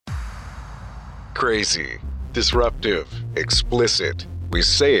Crazy, disruptive, explicit. We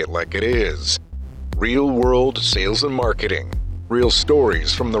say it like it is. Real world sales and marketing. Real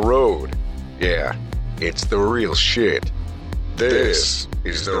stories from the road. Yeah, it's the real shit. This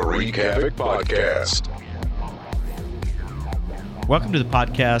is the Wreak Havoc Podcast. Welcome to the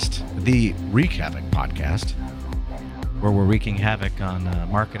podcast, the Wreak Havoc Podcast, where we're wreaking havoc on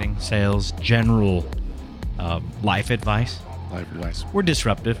marketing, sales, general life advice. We're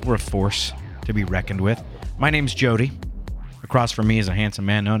disruptive. We're a force to be reckoned with. My name's Jody. Across from me is a handsome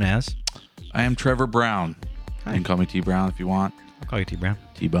man known as... I am Trevor Brown. Hi. You can call me T Brown if you want. I'll call you T Brown.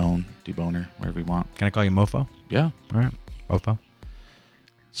 T-Bone, T-Boner, whatever you want. Can I call you Mofo? Yeah. All right. Mofo.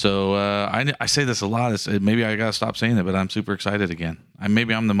 So I say this a lot. Maybe I gotta stop saying it, but I'm super excited again.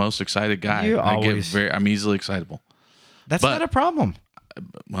 Maybe I'm the most excited guy. You always... I'm easily excitable. That's not a problem.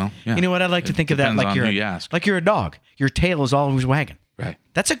 Well, yeah. You know what? I like to think of that like you're a dog. Your tail is always wagging. Right.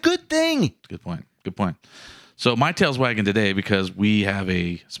 That's a good thing. Good point. Good point. So my tail's wagging today because we have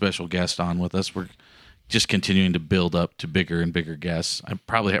a special guest on with us. We're just continuing to build up to bigger and bigger guests. We're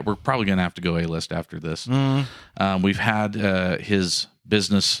probably going to have to go A-list after this. We've had his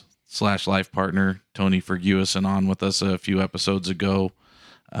business/life partner, Tony Ferguson, on with us a few episodes ago.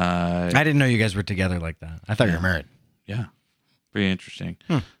 I didn't know you guys were together like that. I thought you were married. Yeah. Pretty interesting.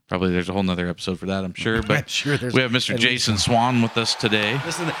 Probably there's a whole nother episode for that, I'm sure. But I'm sure there's we have Mr. Jason Swan with us today.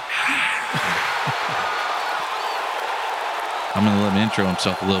 I'm going to let him intro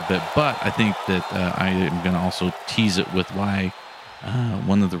himself a little bit, but I think that I am going to also tease it with why,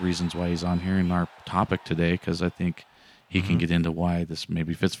 one of the reasons why he's on here in our topic today, because I think he can get into why this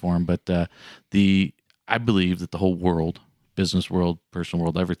maybe fits for him. But I believe that the whole world, business world, personal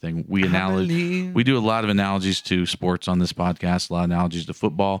world, everything, we do a lot of analogies to sports on this podcast, a lot of analogies to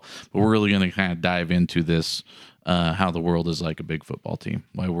football, but we're really going to kind of dive into this, how the world is like a big football team,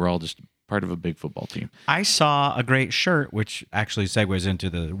 why we're all just part of a big football team. I saw a great shirt, which actually segues into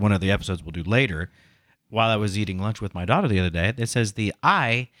one of the episodes we'll do later, while I was eating lunch with my daughter the other day. It says the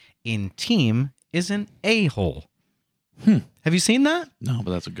I in team is an a-hole. Have you seen that? No,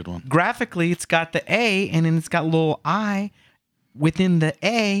 but that's a good one. Graphically, it's got the A, and then it's got a little I within the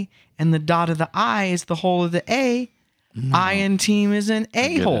A, and the dot of the I is the hole of the A. I in team is an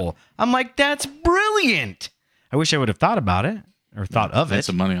a-hole. I'm like, that's brilliant. I wish I would have thought about it. Or thought of it. Get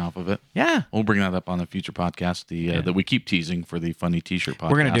some money off of it. Yeah. We'll bring that up on a future podcast, that we keep teasing for the funny t-shirt podcast.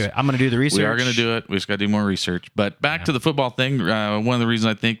 We're going to do it. I'm going to do the research. We are going to do it. We just got to do more research. But back to the football thing. One of the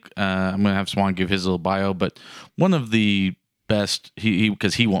reasons I think I'm going to have Swan give his little bio, but one of the best,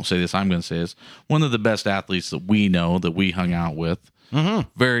 because he won't say this, I'm going to say this, one of the best athletes that we know, that we hung out with.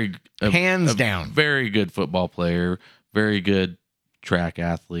 Hands down. Very good football player, very good track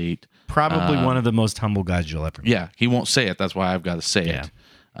athlete. Probably one of the most humble guys you'll ever meet. Yeah, he won't say it. That's why I've got to say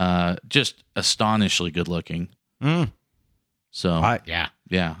it. Just astonishingly good looking. So yeah.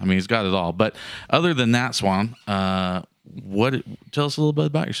 I mean, he's got it all. But other than that, Swan, tell us a little bit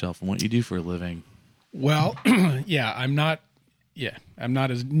about yourself and what you do for a living. Well, I'm not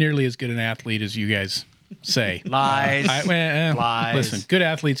as nearly as good an athlete as you guys say. Lies. Lies. Listen, good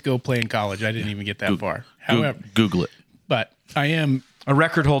athletes go play in college. I didn't even get that far. However, Google it. But I am a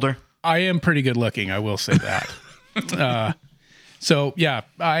record holder. I am pretty good looking, I will say that.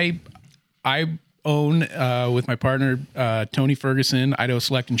 I own with my partner Tony Ferguson, Idaho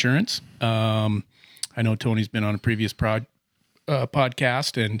Select Insurance. I know Tony's been on a previous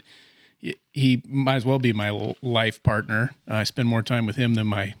podcast, and he might as well be my life partner. I spend more time with him than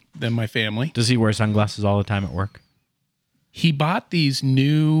my family. Does he wear sunglasses all the time at work? He bought these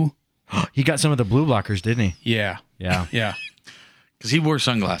new. He got some of the blue blockers, didn't he? Yeah. Because he wore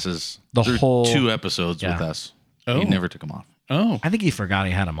sunglaslasses through 2 episodes with us. Oh. He never took them off. Oh. I think he forgot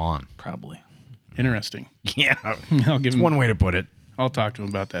he had them on. Probably. Interesting. Yeah. I'll give him one way to put it. I'll talk to him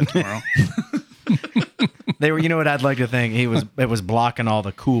about that tomorrow. They were, you know what I'd like to think? It was blocking all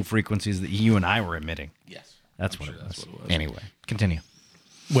the cool frequencies that you and I were emitting. Yes. That's what it was. Anyway, continue.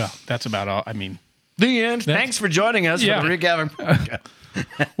 Well, that's about all. I mean, the end. Thanks for joining us for the Wreak Havoc.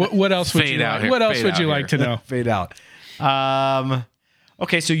 What else would you like? What else would you like to know? Fade out.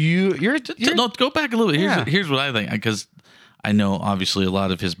 Okay, so you're no, go back a little bit. Here's what I think, because I know obviously a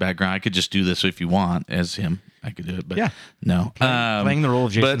lot of his background. I could just do this if you want as him. I could do it, but no. Playing the role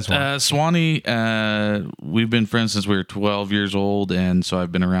of Jason Swan. Swanee, we've been friends since we were 12 years old, and so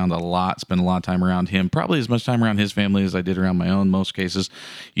I've been around a lot, spent a lot of time around him, probably as much time around his family as I did around my own in most cases.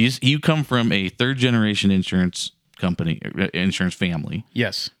 You come from a third-generation insurance company, insurance family.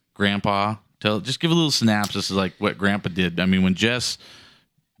 Yes. Grandpa, just give a little synopsis of like what Grandpa did. I mean, when Jess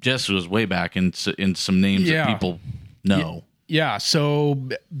was way back in some names that people know. Yeah, so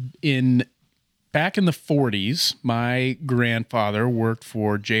in back in the 40s, my grandfather worked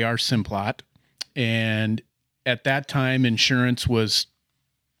for J.R. Simplot. And at that time, insurance was,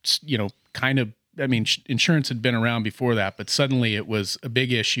 insurance had been around before that, but suddenly it was a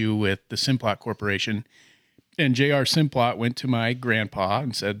big issue with the Simplot Corporation. And J.R. Simplot went to my grandpa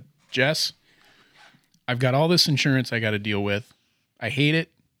and said, Jess, I've got all this insurance I got to deal with. I hate it.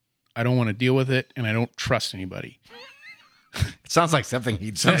 I don't want to deal with it. And I don't trust anybody. It sounds like something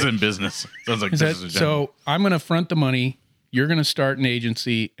he'd say. Sounds in business. Sounds like business in general. So I'm going to front the money. You're going to start an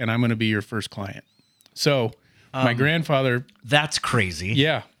agency, and I'm going to be your first client. So my grandfather. That's crazy.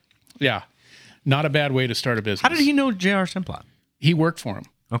 Yeah. Yeah. Not a bad way to start a business. How did he know J.R. Simplot? He worked for him.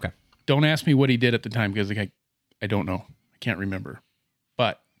 Okay. Don't ask me what he did at the time because I don't know. I can't remember.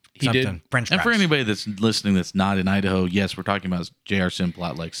 But he Something. did. French And fries. for anybody that's listening that's not in Idaho, yes, we're talking about J.R.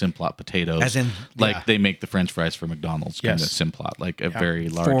 Simplot, like Simplot potatoes. As in, like yeah. they make the French fries for McDonald's, kind of Yes. Simplot, like a very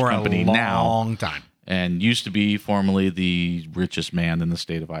large for company a now. long time. And used to be formerly the richest man in the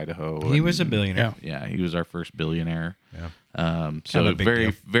state of Idaho. He And, was a billionaire. yeah, he was our first billionaire. Yeah. So Kind of a big very,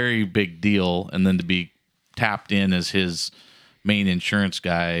 deal. very big deal. And then to be tapped in as his main insurance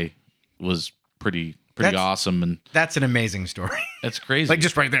guy was pretty That's- awesome. And That's an amazing story. it's crazy. Like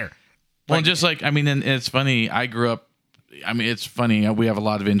just right there. Well, just like, and it's funny. I grew up, it's funny. We have a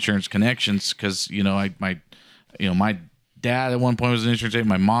lot of insurance connections because, my dad at one point was an insurance agent.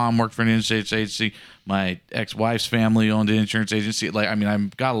 My mom worked for an insurance agency. My ex-wife's family owned an insurance agency.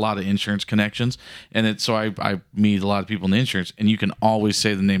 I've got a lot of insurance connections. And so I meet a lot of people in the insurance, and you can always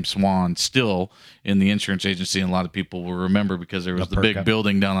say the name Swan still in the insurance agency. And a lot of people will remember because there was the big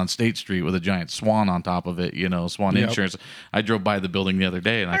building down on State Street with a giant swan on top of it, Swan Yep. Insurance. I drove by the building the other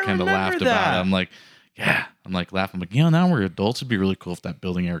day and I kind of remember laughed that. about it. I'm like, yeah. I'm like laughing. I'm like, now we're adults. It'd be really cool if that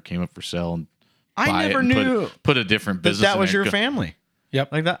building ever came up for sale and I buy never it and knew put a different that business. that in was there. your family.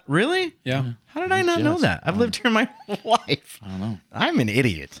 Yep. Like that? Really? Yeah. How did I not know Yes. that? I've lived here my whole life. I don't know. I'm an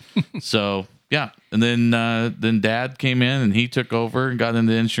idiot. So yeah, and then Dad came in and he took over and got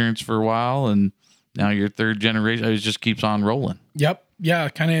into insurance for a while, and now you're third generation. It just keeps on rolling. Yep. Yeah.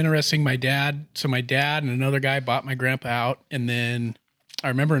 Kind of interesting. My dad and another guy bought my grandpa out. And then I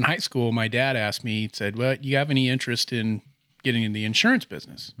remember in high school, my dad asked me, he said, well, you have any interest in getting in the insurance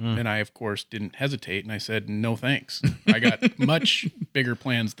business? And I, of course, didn't hesitate. And I said, no, thanks. I got much bigger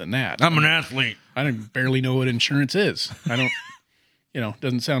plans than that. I'm an athlete. I don't barely know what insurance is. I don't,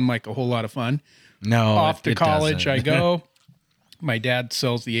 doesn't sound like a whole lot of fun. No. Off to it college doesn't. I go. My dad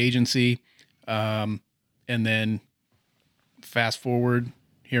sells the agency. And then fast forward,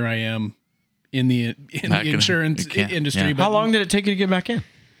 here I am in the insurance industry. yeah. But How long did it take you to get back in?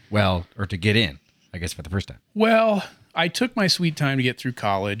 Well, or to get in, I guess, for the first time. Well, I took my sweet time to get through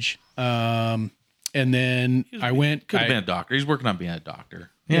college. And then I went. Could have been a doctor. He's working on being a doctor.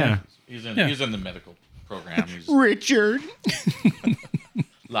 Yeah. He's Yeah. in the medical program. Richard.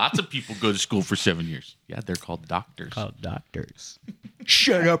 Lots of people go to school for 7 years. Yeah, they're called doctors. Oh, doctors.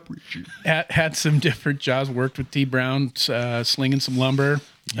 Shut up, Richard. Had some different jobs. Worked with T. Brown, slinging some lumber.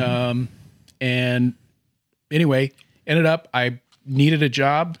 And anyway, ended up I needed a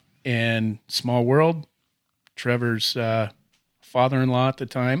job, and small world. Trevor's father-in-law at the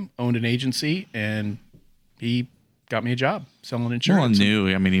time owned an agency, and he got me a job selling Well, insurance.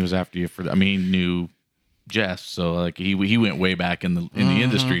 he was after you he knew Jess, so like he went way back in the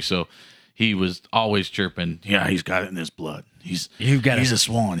industry, so he was always chirping. Yeah, he's got it in his blood. He's a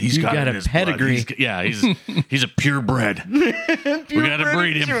swan. He's got it in his pedigree. Blood. He's a purebred. We got to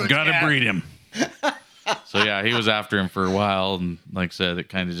breed him. Got to breed him. So yeah, he was after him for a while, and like I said, it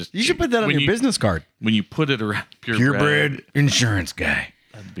kind of just You should put that on when your you- business card. when you put it around Purebred insurance guy.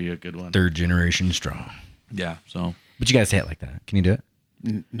 That'd be a good one. Third generation strong. Yeah. So But you got to say it like that. Can you do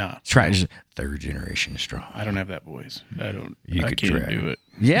it? Nah, Try it. Just third generation strong. I don't have that voice. I You could can't try. do it.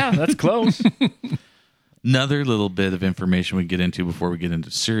 Yeah, that's close. another little bit of information we get into before we get into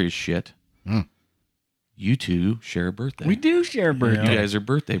serious shit. You two share a birthday. We do share a You birthday. guys are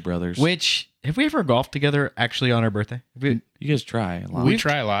birthday brothers. Which, have we ever golfed together actually on our birthday? You guys try a lot. We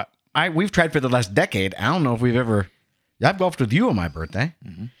try a lot. We've tried for the last decade. I don't know if we've ever. I've golfed with you on my birthday.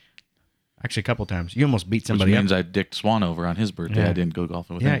 Actually, a couple times. You almost beat Which somebody means up. I dicked Swan over on his birthday. Yeah. I didn't go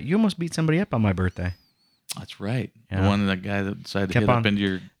golfing with Yeah, him. you almost beat somebody up on my birthday. That's right. Yeah. The one that guy that decided to Kept hit on. up into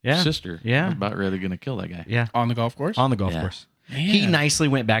your Yeah. sister. Yeah. I was about ready to kill that guy. Yeah, On the golf course? on the golf Yeah. course. He nicely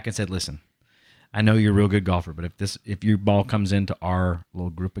went back and said, "Listen, I know you're a real good golfer, but if your ball comes into our little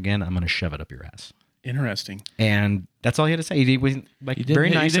group again, I'm going to shove it up your ass." Interesting. And that's all he had to say. He was like He didn't, very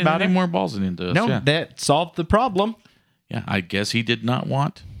nice he didn't about hit it. any more balls into us. No, Yeah. that solved the problem. Yeah. I guess he did not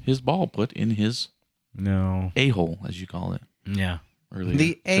want his ball put in his No. a-hole, as you call it. Yeah. earlier.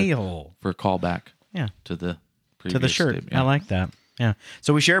 The a-hole. For a callback. Yeah. To the shirt. statement. Yeah. I like that. Yeah.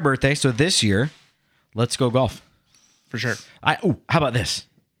 So we share a birthday. So this year, let's go golf. For sure. How about this?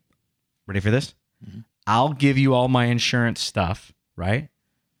 Ready for this? Mm-hmm. I'll give you all my insurance stuff, right?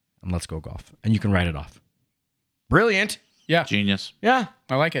 And let's go golf. And you can write it off. Brilliant. Yeah. Genius. Yeah.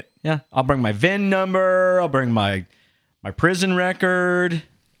 I like it. Yeah. I'll bring my VIN number. I'll bring my prison record.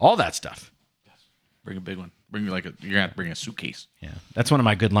 All that stuff. Bring a big one. You're gonna have to bring a suitcase. Yeah. That's one of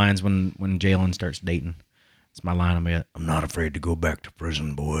my good lines when Jalen starts dating. It's my line. I'm not afraid to go back to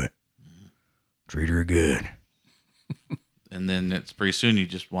prison, boy. Treat her good. And then it's pretty soon you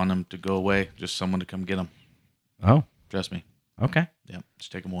just want them to go away. Just someone to come get them. Oh. Trust me. Okay. Yeah.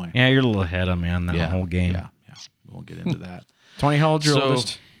 Just take them away. Yeah, you're a little ahead of me on that whole game. Yeah. We won't get into that. 20, how old's your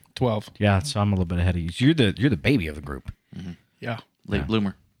oldest? 12. Yeah, so I'm a little bit ahead of you. So you're the baby of the group. Mm-hmm. Yeah. Late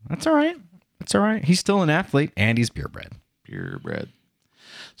bloomer. That's all right. That's all right. He's still an athlete, and he's purebred. Purebred.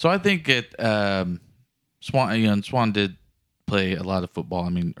 So I think Swan did play a lot of football. I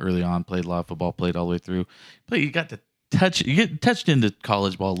mean, early on, played a lot of football, played all the way through. But you got to you get touched into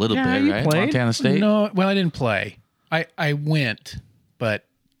college ball a little bit, right? Played. Montana State. No, well, I didn't play. I went, but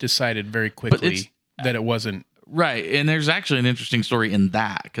decided very quickly that it wasn't. Right. And there's actually an interesting story in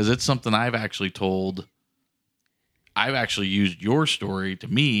that because it's something I've actually told. I've actually used your story to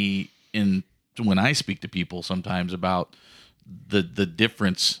me when I speak to people sometimes about the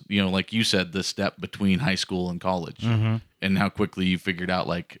difference, like you said, the step between high school and college and how quickly you figured out,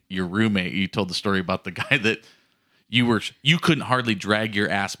 like your roommate, you told the story about the guy that you couldn't hardly drag your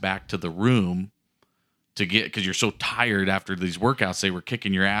ass back to the room to get, because you're so tired after these workouts. They were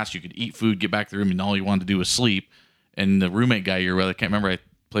kicking your ass. You could eat food, get back to the room, and all you wanted to do was sleep. And the roommate guy you're with, I can't remember, I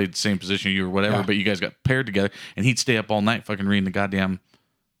played the same position you or whatever, but you guys got paired together, and he'd stay up all night fucking reading the goddamn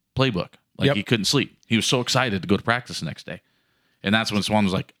playbook. Like he couldn't sleep. He was so excited to go to practice the next day. And that's when Swan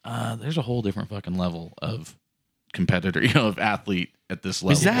was like, there's a whole different fucking level of competitor, of athlete at this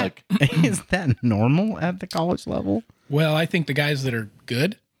level. Is that normal at the college level? Well, I think the guys that are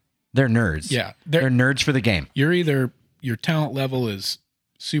good, they're nerds. Yeah. They're nerds for the game. You're either your talent level is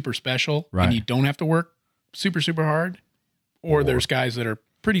super special and you don't have to work super, super hard, or there's guys that are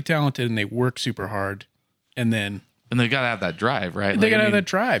pretty talented and they work super hard and they got to have that drive, right? They got to have that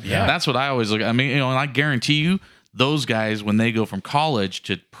drive. Yeah. That's what I always look at. I mean, and I guarantee you, those guys, when they go from college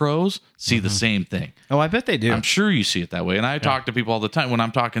to pros, see the same thing. Oh, I bet they do. I'm sure you see it that way. And I talk to people all the time when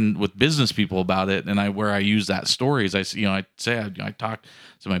I'm talking with business people about it, and where I use that story is I talked,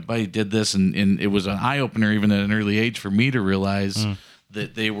 so my buddy did this, and it was an eye opener even at an early age for me to realize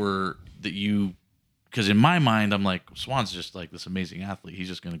that because in my mind, I'm like, Swan's just like this amazing athlete. He's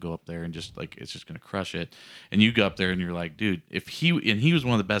just going to go up there and just like, it's just going to crush it. And you go up there and you're like, dude, he was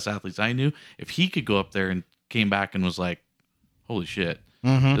one of the best athletes I knew. If he could go up there and came back and was like, holy shit,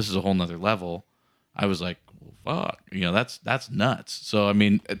 this is a whole nother level. I was like, well, fuck, that's nuts. So, I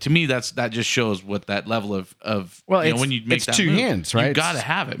mean, to me, that just shows what that level of when you make it's that two move, hands, right? You got to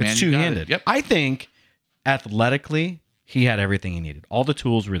have it, man. It's two-handed. Yep. I think athletically, he had everything he needed. All the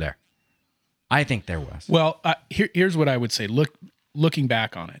tools were there. I think there was. Well, here's what I would say. Looking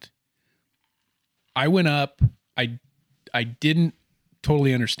back on it, I went up. I didn't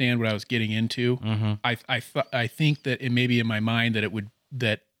totally understand what I was getting into. I think that it may be in my mind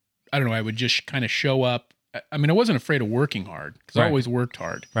that I don't know, I would just kind of show up. I mean, I wasn't afraid of working hard because I always worked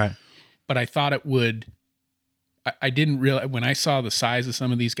hard. Right. But I thought it would. I didn't realize when I saw the size of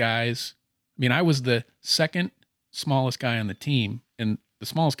some of these guys. I mean, I was the second smallest guy on the team, and the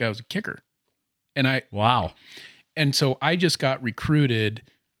smallest guy was a kicker. And so I just got recruited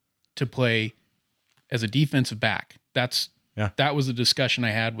to play as a defensive back. That was the discussion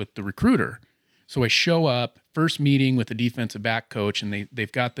I had with the recruiter. So I show up, first meeting with the defensive back coach, and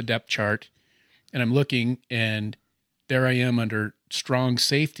they've got the depth chart, and I'm looking, and there I am under strong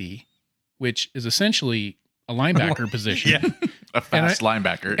safety, which is essentially a linebacker position. A fast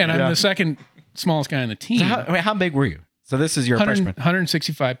linebacker. And I'm the second smallest guy on the team. So how big were you? So this is your freshman.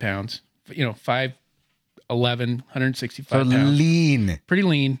 165 pounds, 5'11", 165 so pounds. Lean. Pretty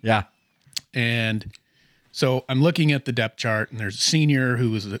lean. Yeah. And so I'm looking at the depth chart, and there's a senior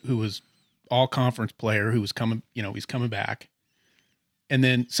who was all conference player who was coming, he's coming back. And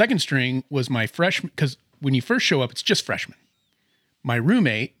then second string was my freshman, because when you first show up, it's just freshmen. My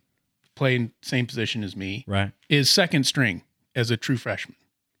roommate, playing same position as me, right, is second string as a true freshman.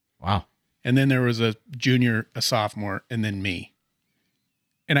 Wow. And then there was a junior, a sophomore, and then me.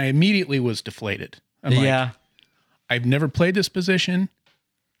 And I immediately was deflated. I'm like, I've never played this position.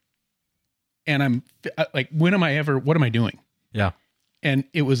 And I'm like, what am I doing? Yeah. And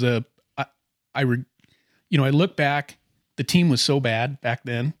it was I look back the team was so bad back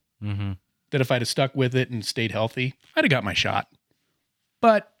then Mm-hmm. that if I'd have stuck with it and stayed healthy, I'd have got my shot.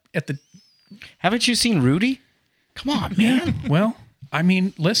 But Haven't you seen Rudy? Come on, man. well, I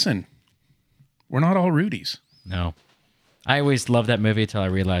mean, listen, we're not all Rudies. No. I always loved that movie until I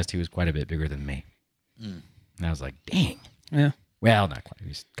realized he was quite a bit bigger than me. And I was like, dang. Yeah. Well, not quite.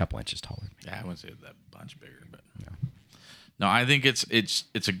 He's a couple inches taller than me. Yeah, I wouldn't say that bunch bigger, but no, I think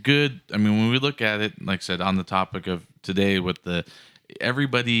it's a good. I mean, when we look at it, like I said, on the topic of today, with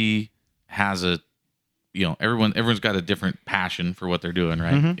everybody has everyone's got a different passion for what they're doing,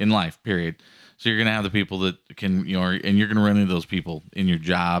 right? In life, period. So you're gonna have the people that can, and you're gonna run into those people in your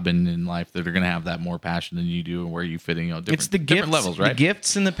job and in life that are gonna have that more passion than you do, and where you fit in, different, It's the different gifts, levels, right? The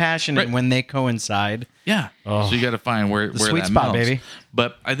gifts and the passion, and when they coincide. Yeah. Oh. So you got to find where sweet that spot, melts. baby.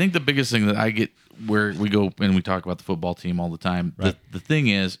 But I think the biggest thing that I get, where we go and we talk about the football team all the time. Right. The thing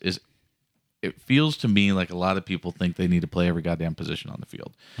is it feels to me like a lot of people think they need to play every goddamn position on the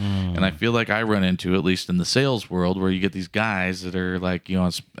field. And I feel like I run into, at least in the sales world, where you get these guys that are like,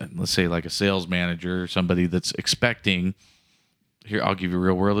 let's say like a sales manager or somebody that's expecting. Here, I'll give you a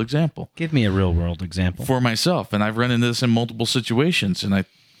real world example. Give me a real world example. For myself, and I've run into this in multiple situations, and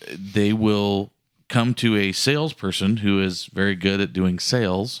they will come to a salesperson who is very good at doing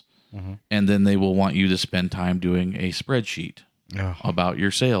sales, and then they will want you to spend time doing a spreadsheet about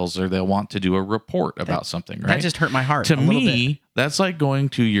your sales, or they'll want to do a report about something, right? That just hurt my heart. To a little bit. me, that's like going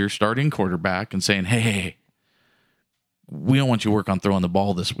to your starting quarterback and saying, hey, we don't want you to work on throwing the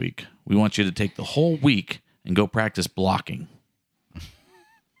ball this week. We want you to take the whole week and go practice blocking.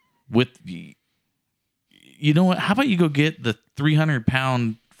 You know what? How about you go get the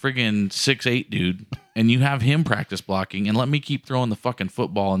 300-pound friggin' 6'8" dude, and you have him practice blocking, and let me keep throwing the fucking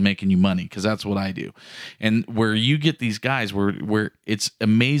football and making you money, because that's what I do. And where you get these guys where it's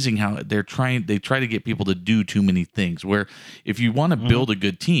amazing how they try to get people to do too many things. Where if you want to build a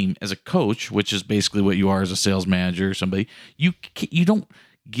good team as a coach, which is basically what you are as a sales manager or somebody, you don't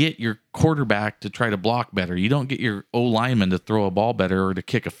get your quarterback to try to block better. You don't get your O-lineman to throw a ball better or to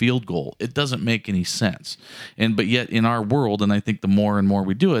kick a field goal. It doesn't make any sense. But yet in our world, and I think the more and more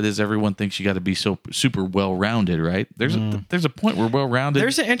we do it, is everyone thinks you got to be so super well-rounded, right? There's a point where well-rounded.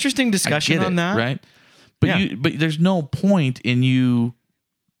 There's an interesting discussion on that, right? But but there's no point in you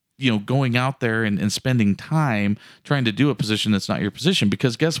going out there and spending time trying to do a position that's not your position.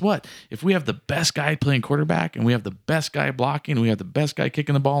 Because guess what? If we have the best guy playing quarterback, and we have the best guy blocking, and we have the best guy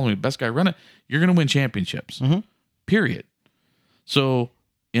kicking the ball, and we have the best guy running, you're going to win championships. Period. So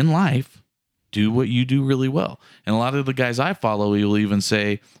in life, do what you do really well. And a lot of the guys I follow, you'll even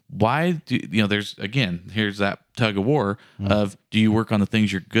say, why do here's that tug of war of, do you work on the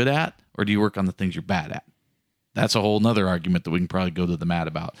things you're good at, or do you work on the things you're bad at? That's a whole nother argument that we can probably go to the mat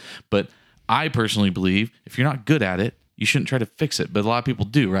about. But I personally believe if you're not good at it, you shouldn't try to fix it. But a lot of people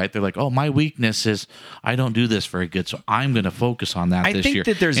do, right? They're like, oh, my weakness is I don't do this very good, so I'm going to focus on that this year. I think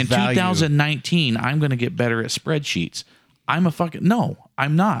that there's in value. 2019, I'm going to get better at spreadsheets. No,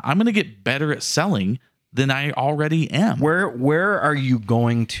 I'm not. I'm going to get better at selling than I already am. Where are you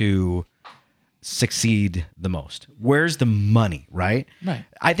going to succeed the most? Where's the money, right? Right.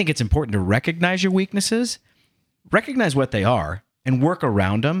 I think it's important to recognize your weaknesses, recognize what they are, and work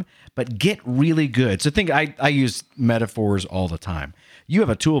around them, but get really good. So I use metaphors all the time. You have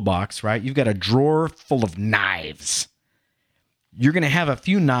a toolbox, right? You've got a drawer full of knives. You're going to have a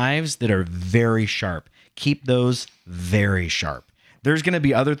few knives that are very sharp. Keep those very sharp. There's going to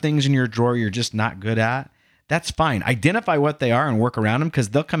be other things in your drawer you're just not good at. That's fine. Identify what they are and work around them, because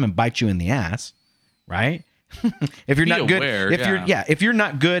they'll come and bite you in the ass, right? If you're not good, if you're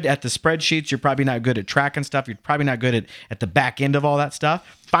not good at the spreadsheets, you're probably not good at tracking stuff. You're probably not good at the back end of all that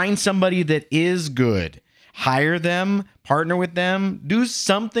stuff. Find somebody that is good. Hire them, partner with them, do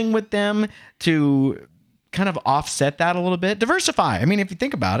something with them to kind of offset that a little bit. Diversify. I mean, if you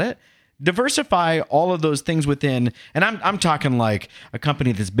think about it, diversify all of those things within, and I'm talking like a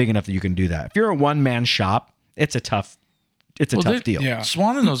company that's big enough that you can do that. If you're a one-man shop, it's a tough deal. Yeah.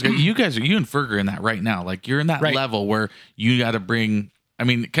 Swan and those guys, you and Ferg are in that right now. Like, you're in that level where you got to bring, I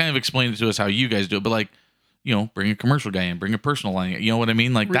mean, kind of explain it to us how you guys do it, but like, bring a commercial guy in, bring a personal line. You know what I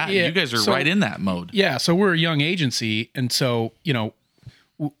mean? Like that, you guys are right in that mode. Yeah. So we're a young agency. And so,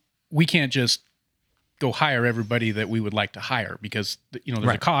 we can't just go hire everybody that we would like to hire, because, there's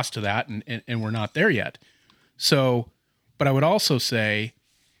a cost to that, and we're not there yet. So, but I would also say,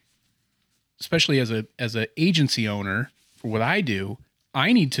 especially as a agency owner, for what I do,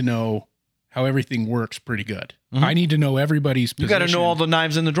 I need to know how everything works pretty good. I need to know everybody's position. You got to know all the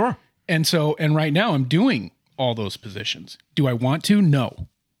knives in the drawer. And right now I'm doing all those positions. Do I want to? No.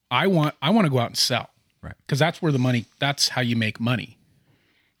 I want to go out and sell. Right. Because that's how you make money.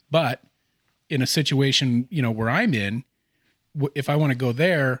 But in a situation, where I'm in, if I want to go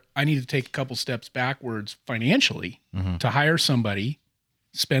there, I need to take a couple steps backwards financially to hire somebody,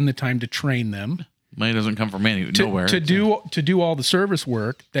 spend the time to train them. Money doesn't come from nowhere. To do all the service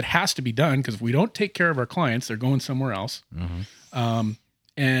work that has to be done, because if we don't take care of our clients, they're going somewhere else.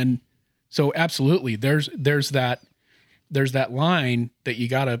 And so absolutely, there's that line that you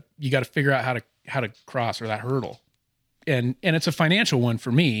gotta figure out how to cross, or that hurdle. And it's a financial one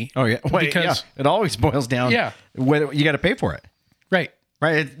for me. Oh yeah, because it always boils down. Yeah, whether you got to pay for it. Right.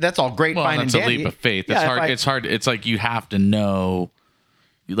 That's all great. Well, fine, that's and a dandy. leap of faith. Yeah, It's hard. It's like you have to know.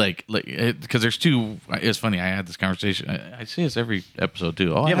 Because there's two. It's funny. I had this conversation. I say this every episode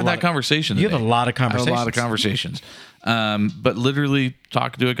too. I had that conversation. You have today. a lot of conversations. I have a lot of conversations. But literally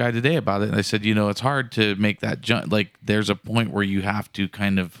talking to a guy today about it, and I said, it's hard to make that jump. Like, there's a point where you have to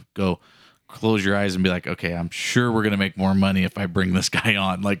kind of go, close your eyes and be like, okay, I'm sure we're going to make more money if I bring this guy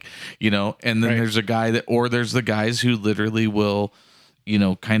on. Like, and then there's a guy there's the guys who literally will,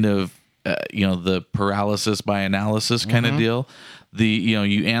 kind of, the paralysis by analysis kind of deal.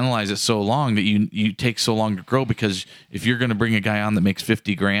 You analyze it so long that you take so long to grow, because if you're going to bring a guy on that makes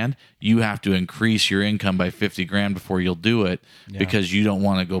 $50,000, you have to increase your income by $50,000 before you'll do it, because you don't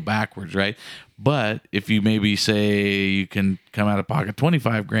want to go backwards. Right. But if you maybe say you can come out of pocket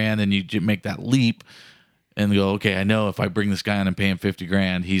 $25,000 and you make that leap and go, okay, I know if I bring this guy on and pay him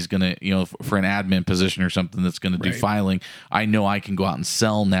 $50,000, he's going to, for an admin position or something that's going to do filing, I know I can go out and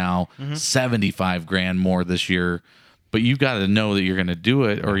sell now $75,000 more this year. But you've got to know that you're going to do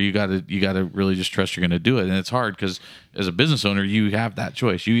it, or you got to really just trust you're going to do it. And it's hard, because as a business owner, you have that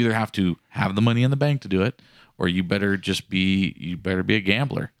choice. You either have to have the money in the bank to do it, or you better be a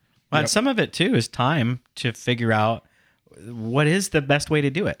gambler. Well, and some of it too is time to figure out what is the best way to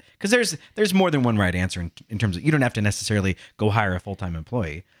do it. Because there's more than one right answer in terms of, you don't have to necessarily go hire a full-time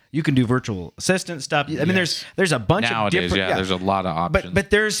employee. You can do virtual assistant stuff. I mean, there's a bunch Nowadays, of different. there's a lot of options. But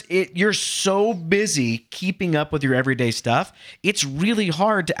you're so busy keeping up with your everyday stuff. It's really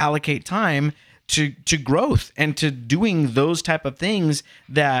hard to allocate time to growth and to doing those type of things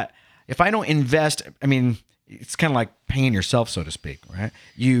that if I don't invest, I mean, it's kind of like paying yourself, so to speak, right?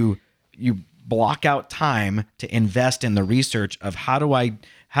 You block out time to invest in the research of how do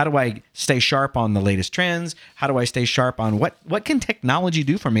I stay sharp on the latest trends? How do I stay sharp on what can technology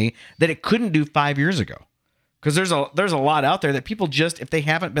do for me that it couldn't do 5 years ago? Because there's a lot out there that people just, if they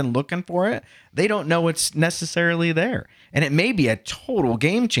haven't been looking for it, they don't know it's necessarily there. And it may be a total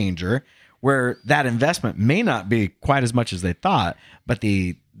game changer where that investment may not be quite as much as they thought, but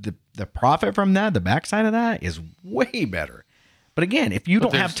the profit from that, the backside of that, is way better. But again, if you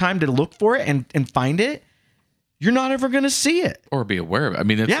don't have time to look for it and find it, you're not ever going to see it or be aware of it. I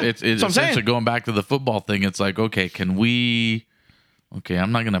mean, it's essentially going back to the football thing. It's like, okay,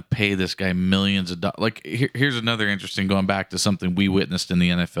 I'm not going to pay this guy millions of dollars. Like, here's another interesting, going back to something we witnessed in the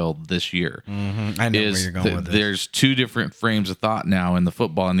NFL this year. I know where you're going with this. There's two different frames of thought now in the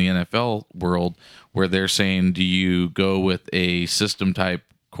football and the NFL world, where they're saying, do you go with a system type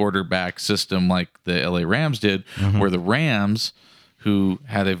quarterback system like the LA Rams did, where the Rams, who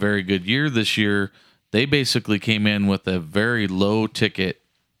had a very good year this year, they basically came in with a very low ticket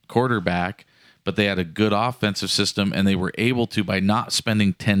quarterback, but they had a good offensive system, and they were able to, by not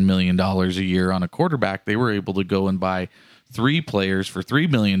spending $10 million a year on a quarterback, they were able to go and buy 3 players for $3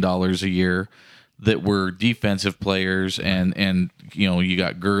 million a year that were defensive players, and you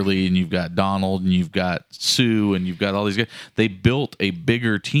got Gurley, and you've got Donald, and you've got Sue, and you've got all these guys. They built a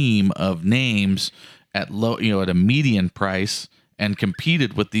bigger team of names at a median price, and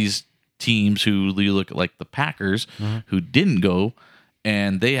competed with these teams who you look at, like the Packers, who didn't go,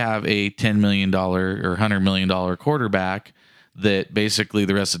 and they have a $10 million or $100 million quarterback that basically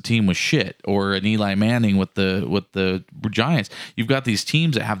the rest of the team was shit, or an Eli Manning with the Giants. You've got these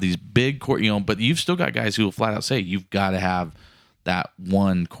teams that have these big but you've still got guys who will flat out say you've got to have that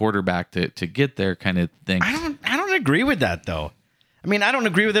one quarterback to get there, kind of thing. I don't agree with that, though. I mean, I don't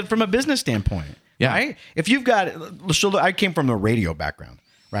agree with it from a business standpoint. Yeah. Right? If you've got, I came from a radio background,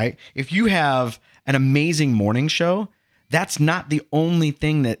 right? If you have an amazing morning show, that's not the only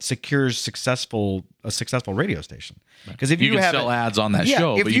thing that secures a successful radio station. Because if you can sell ads on that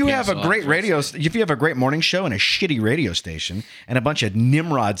show, if you have a great if you have a great morning show and a shitty radio station and a bunch of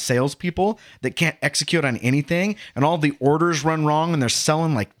Nimrod salespeople that can't execute on anything, and all the orders run wrong, and they're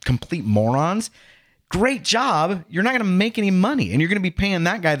selling like complete morons, great job. You're not going to make any money, and you're going to be paying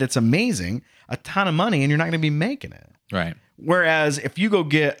that guy that's amazing a ton of money, and you're not going to be making it. Right. Whereas if you go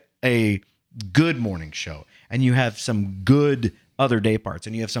get a good morning show and you have some good other day parts,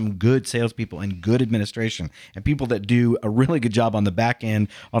 and you have some good salespeople and good administration and people that do a really good job on the back end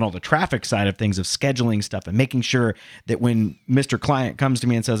on all the traffic side of things, of scheduling stuff and making sure that when Mr. Client comes to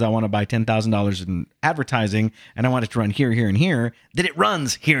me and says, I want to buy $10,000 in advertising and I want it to run here, here, and here, that it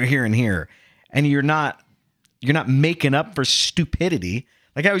runs here, here, and here. And you're not making up for stupidity.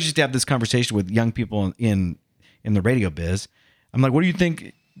 Like I always used to have this conversation with young people in the radio biz. I'm like, what do you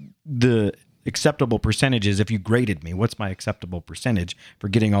think the acceptable percentage is if you graded me? What's my acceptable percentage for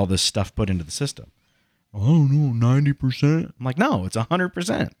getting all this stuff put into the system? I don't know, 90%. I'm like, no, it's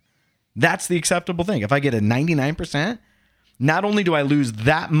 100%. That's the acceptable thing. If I get a 99%, not only do I lose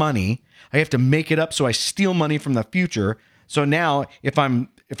that money, I have to make it up so I steal money from the future. So now if I'm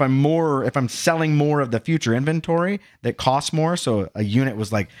selling more of the future inventory that costs more, so a unit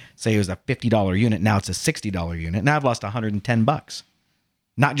was like, say it was a $50 unit, now it's a $60 unit. Now I've lost $110.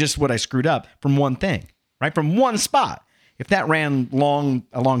 Not just what I screwed up from one thing, right? From one spot. If that ran a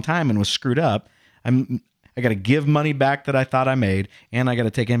long time and was screwed up, I got to give money back that I thought I made, and I got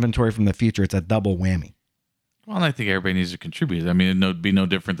to take inventory from the future. It's a double whammy. Well, and I think everybody needs to contribute. I mean, it'd be no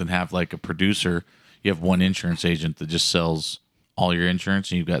different than have like a producer. You have one insurance agent that just sells all your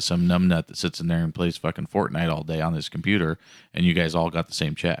insurance, and you've got some numbnut that sits in there and plays fucking Fortnite all day on his computer, and you guys all got the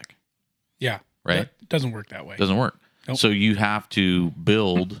same check. Yeah. Right? It doesn't work that way. Doesn't work. Nope. So you have to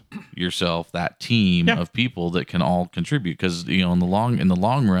build yourself that team of people that can all contribute, because in the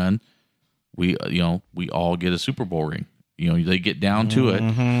long run, we all get a Super Bowl ring. They get down to it.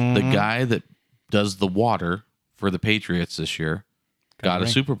 The guy that does the water for the Patriots this year got a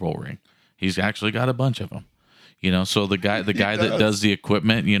Super Bowl ring. He's actually got a bunch of them. So the guy that does the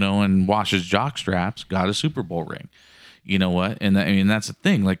equipment, and washes jock straps got a Super Bowl ring. You know what? And that's the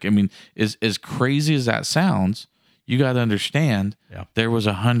thing. Like, as crazy as that sounds, you got to understand there was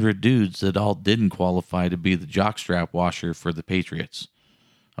 100 dudes that all didn't qualify to be the jockstrap washer for the Patriots.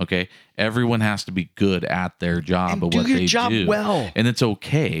 Okay, everyone has to be good at their job and of do what your they job do, well. And it's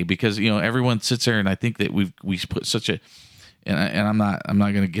okay, because everyone sits there, and I think that we put such a, and I'm not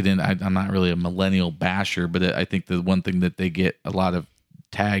going to get in. I'm not really a millennial basher, but I think the one thing that they get a lot of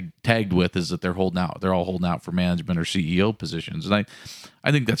tagged with is that they're all holding out for management or CEO positions, and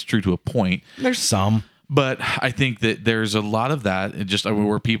I think that's true to a point. There's some. But I think that there's a lot of that, just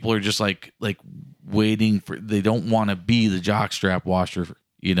where people are just like waiting for, they don't want to be the jockstrap washer,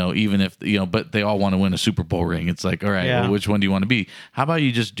 even if, but they all want to win a Super Bowl ring. It's like, all right, well, which one do you want to be? How about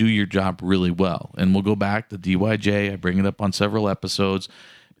you just do your job really well? And we'll go back to DYJ. I bring it up on several episodes.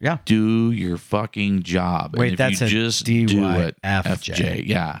 Yeah. Do your fucking job. Wait, and if that's you a just DYFJ. do it, FJ.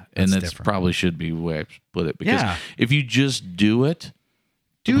 Yeah. And that's different. Probably should be the way I put it. Because if you just do it,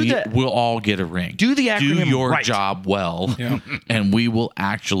 we'll all get a ring. Do the acronym Do your right. job well, and we will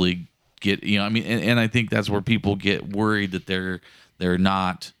actually get. And I think that's where people get worried that they're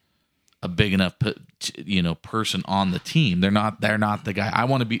not a big enough person on the team. They're not the guy. I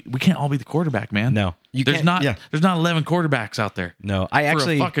want to be. We can't all be the quarterback, man. No, there's not 11 quarterbacks out there. No, for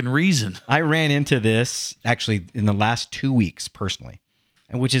a fucking reason. I ran into this actually in the last 2 weeks personally.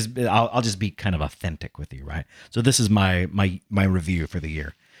 And which is, I'll just be kind of authentic with you, right? So this is my review for the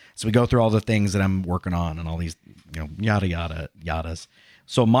year. So we go through all the things that I'm working on and all these, yada, yada, yadas.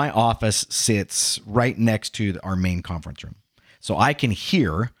 So my office sits right next to our main conference room. So I can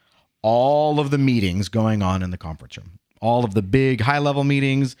hear all of the meetings going on in the conference room. All of the big high-level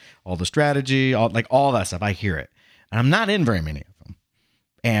meetings, all the strategy, all that stuff. I hear it. And I'm not in very many of them.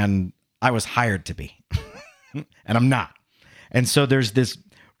 And I was hired to be. And I'm not. And so there's this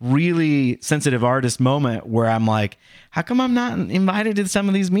really sensitive artist moment where I'm like, how come I'm not invited to some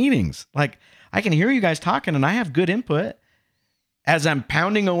of these meetings? Like, I can hear you guys talking and I have good input as I'm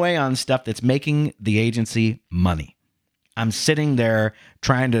pounding away on stuff that's making the agency money. I'm sitting there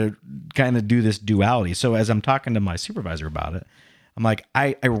trying to kind of do this duality. So as I'm talking to my supervisor about it, I'm like,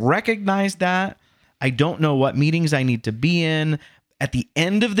 I recognize that. I don't know what meetings I need to be in. At the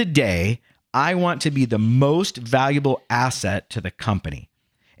end of the day, I want to be the most valuable asset to the company.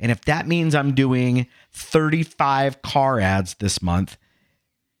 And if that means I'm doing 35 car ads this month,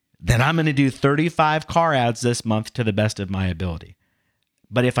 then I'm going to do 35 car ads this month to the best of my ability.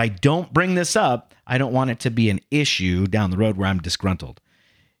 But if I don't bring this up, I don't want it to be an issue down the road where I'm disgruntled.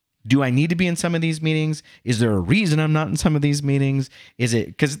 Do I need to be in some of these meetings? Is there a reason I'm not in some of these meetings? Is it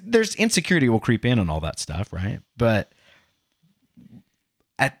because there's insecurity will creep in and all that stuff, right? But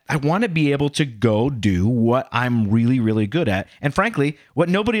I want to be able to go do what I'm really, really good at. And frankly, what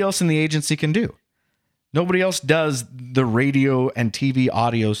nobody else in the agency can do. Nobody else does the radio and TV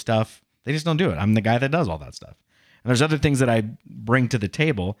audio stuff. They just don't do it. I'm the guy that does all that stuff. And there's other things that I bring to the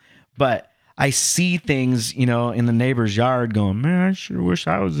table, but I see things, in the neighbor's yard going, man, I sure wish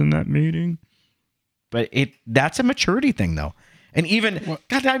I was in that meeting. But that's a maturity thing, though. And even,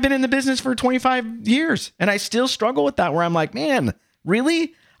 God, I've been in the business for 25 years, and I still struggle with that, where I'm like, man,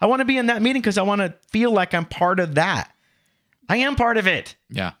 really? I want to be in that meeting because I want to feel like I'm part of that. I am part of it.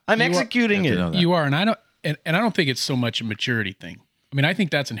 Yeah. I'm executing it. You are, and I don't think it's so much a maturity thing. I mean, I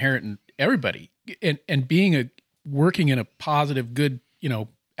think that's inherent in everybody. And being working in a positive, good,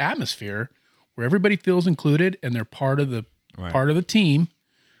 atmosphere where everybody feels included and they're part of the team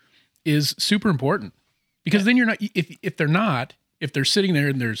is super important. Because then you're not, if they're sitting there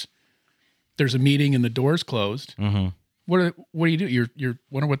and there's a meeting and the door's closed, what do you do? You're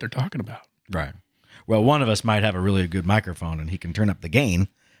wondering what they're talking about. Right. Well, one of us might have a really good microphone and he can turn up the gain.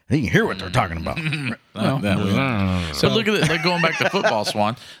 And he can hear what they're talking about. So look at it. Like going back to football,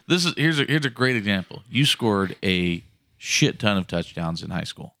 Swan. Here's a great example. You scored a shit ton of touchdowns in high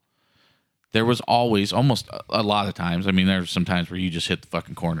school. There was always, almost a lot of times, I mean, there's some times where you just hit the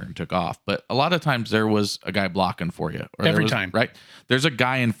fucking corner and took off, but a lot of times there was a guy blocking for you. Every time. Right? There's a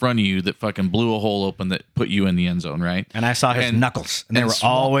guy in front of you that fucking blew a hole open that put you in the end zone, right? And I saw his knuckles, and they were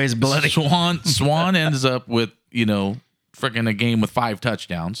always bloody. Swan ends up with, freaking a game with 5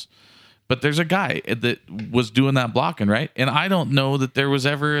 touchdowns. But there's a guy that was doing that blocking, right? And I don't know that there was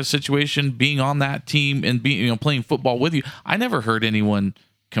ever a situation being on that team and being, playing football with you. I never heard anyone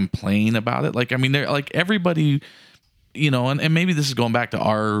complain about it. Like, I mean, they're like everybody, and maybe this is going back to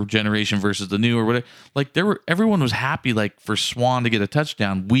our generation versus the new or whatever. Like everyone was happy, like for Swan to get a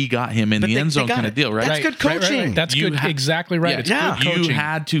touchdown, we got him in the end zone kind of deal, right? That's good coaching. Right. That's good. Exactly right. Yeah, It's good coaching. You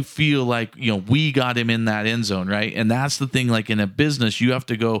had to feel like, we got him in that end zone, right? And that's the thing, like in a business, you have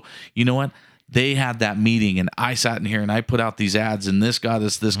to go, you know what? They had that meeting and I sat in here and I put out these ads and this got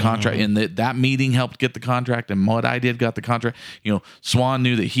us this contract and that meeting helped get the contract and what I did got the contract. Swan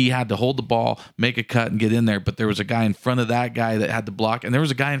knew that he had to hold the ball, make a cut and get in there, but there was a guy in front of that guy that had to block and there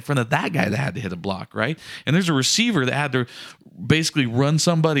was a guy in front of that guy that had to hit a block, right? And there's a receiver that had to basically run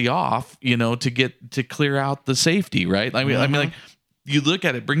somebody off, to clear out the safety, right? I mean, like, you look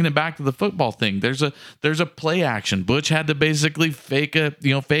at it, bringing it back to the football thing. There's a play action. Butch had to basically fake a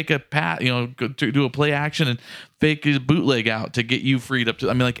pat, to do a play action and fake his bootleg out to get you freed up.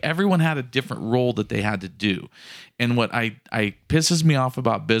 Like everyone had a different role that they had to do. And what I pisses me off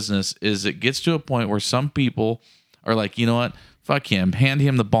about business is it gets to a point where some people are like, you know what? Fuck him. Hand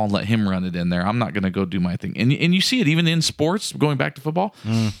him the ball and let him run it in there. I'm not going to go do my thing. And you see it even in sports, going back to football.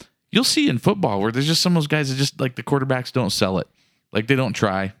 You'll see in football where there's just some of those guys that just like the quarterbacks don't sell it. Like they don't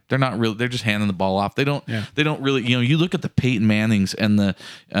try. They're not really. They're just handing the ball off. They don't. Yeah. They don't really. You look at the Peyton Mannings and the,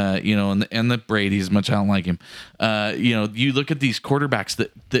 and the Brady's. Much I don't like him. You look at these quarterbacks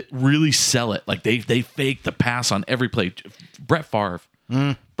that really sell it. Like they fake the pass on every play. Brett Favre.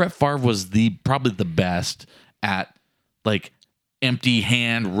 Brett Favre was probably the best at like empty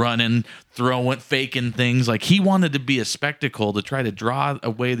hand running, throwing, faking things. Like he wanted to be a spectacle to try to draw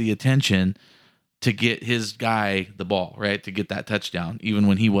away the attention to get his guy the ball, right? To get that touchdown, even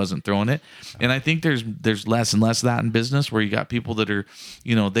when he wasn't throwing it. And I think there's less and less of that in business where you got people that are,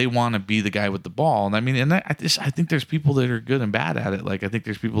 they want to be the guy with the ball. And I mean, I think there's people that are good and bad at it. Like I think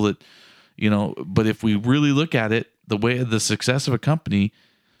there's people that, but if we really look at it, the way of the success of a company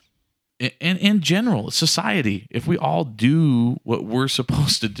and in general, society, if we all do what we're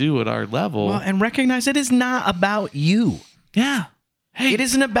supposed to do at our level. Well, and recognize it is not about you. Yeah. Hey, it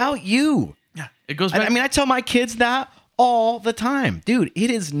isn't about you. Yeah, it goes back. I mean, I tell my kids that all the time. Dude, it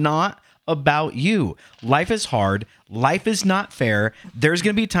is not about you. Life is hard. Life is not fair. There's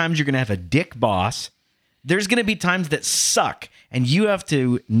going to be times you're going to have a dick boss. There's going to be times that suck. And you have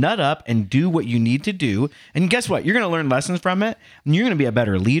to nut up and do what you need to do. And guess what? You're going to learn lessons from it. And you're going to be a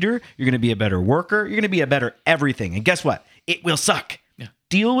better leader. You're going to be a better worker. You're going to be a better everything. And guess what? It will suck. Yeah.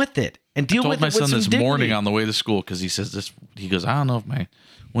 Deal with it. And deal with it with some dignity. I told my son this morning on the way to school because he says this. He goes, I don't know if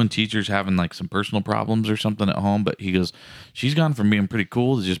one teacher's having like some personal problems or something at home, but he goes, she's gone from being pretty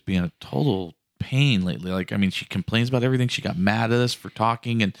cool to just being a total pain lately. Like, I mean, she complains about everything. She got mad at us for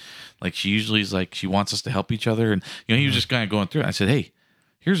talking, and like she usually is like she wants us to help each other. And he was just kind of going through it. I said, hey,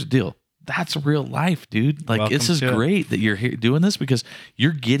 here's the deal. That's real life, dude. Like, this is great that you're here doing this because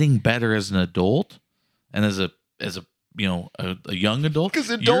you're getting better as an adult and as a a young adult. Because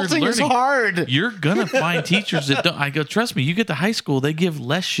adulting is hard. You're going to find teachers that don't. I go, trust me, you get to high school, they give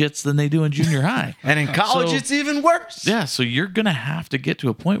less shits than they do in junior high. And in college, it's even worse. Yeah, so you're going to have to get to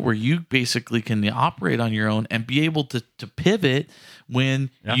a point where you basically can operate on your own and be able to pivot when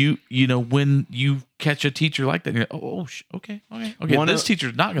when you catch a teacher like that. And you're like, okay. This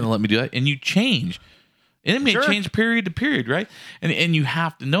teacher's not going to let me do that. And you change. And it may change period to period, right? And you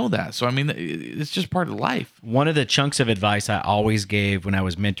have to know that. So, I mean, it's just part of life. One of the chunks of advice I always gave when I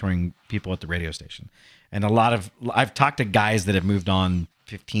was mentoring people at the radio station, and I've talked to guys that have moved on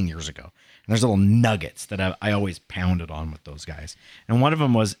 15 years ago, and there's little nuggets that I always pounded on with those guys. And one of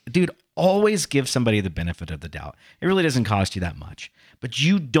them was, dude, always give somebody the benefit of the doubt. It really doesn't cost you that much, but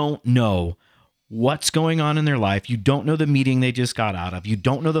you don't know what's going on in their life. You don't know the meeting they just got out of. You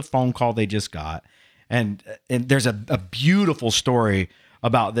don't know the phone call they just got. And there's a beautiful story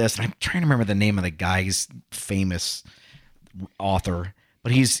about this. And I'm trying to remember the name of the guy. He's famous author,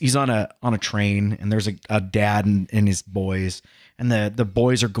 but he's on a train, and there's a dad and his boys, and the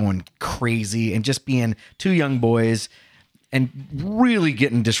boys are going crazy and just being two young boys and really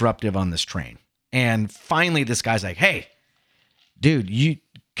getting disruptive on this train. And finally, this guy's like, "Hey, dude,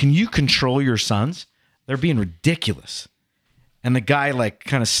 can you control your sons? They're being ridiculous." And the guy like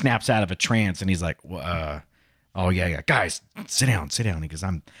kind of snaps out of a trance, and he's like, "Oh yeah, guys, sit down." He goes,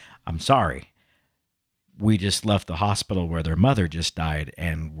 "I'm sorry. We just left the hospital where their mother just died,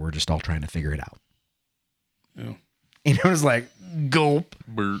 and we're just all trying to figure it out." Yeah. And it was like, gulp.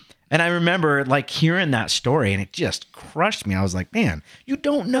 And I remember like hearing that story, and it just crushed me. I was like, man, you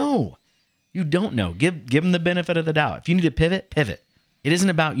don't know. You don't know. Give them the benefit of the doubt. If you need to pivot. It isn't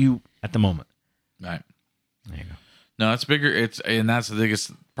about you at the moment. Right. There you go. No, it's bigger. And that's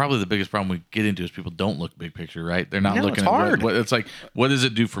probably the biggest problem we get into is people don't look big picture, right? They're not looking at what it's like. What does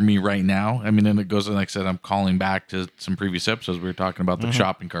it do for me right now? I mean, and it goes, and like I said, I'm calling back to some previous episodes. We were talking about the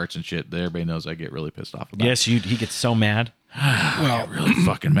shopping carts and shit that everybody knows I get really pissed off about. Yes, he gets so mad. Well, really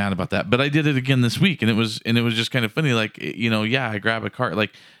fucking mad about that. But I did it again this week, and it was just kind of funny. Like, I grab a cart.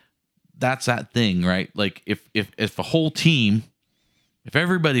 Like, that's that thing, right? Like, if a whole team. If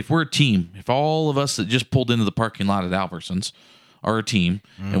we're a team, if all of us that just pulled into the parking lot at Albertsons are a team,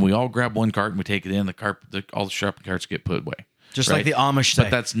 and we all grab one cart and we take it in, all the shopping carts get put away. Just like the Amish say.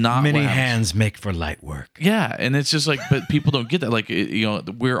 But that's not many hands make for light work. Yeah, and it's just like, but people don't get that. Like,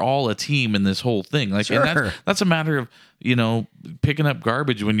 we're all a team in this whole thing. Like, sure. And that's a matter of, picking up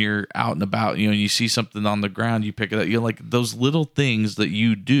garbage when you're out and about, and you see something on the ground, you pick it up. Like those little things that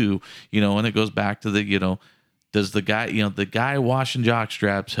you do, and it goes back to the, does the guy washing jock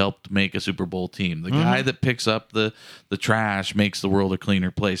straps helped make a Super Bowl team? The guy that picks up the trash makes the world a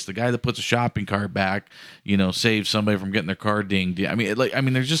cleaner place. The guy that puts a shopping cart back, saves somebody from getting their car dinged. I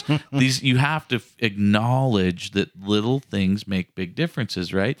mean, there's just these. You have to acknowledge that little things make big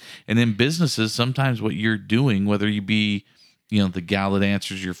differences, right? And in businesses, sometimes what you're doing, whether you be, the gal that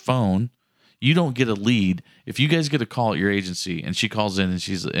answers your phone, you don't get a lead. If you guys get a call at your agency and she calls in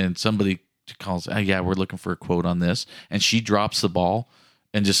and somebody calls, yeah, we're looking for a quote on this, and she drops the ball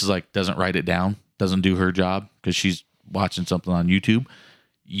and just is like, doesn't write it down, doesn't do her job because she's watching something on YouTube,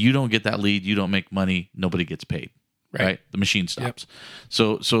 you don't get that lead, you don't make money, nobody gets paid. Right? The machine stops.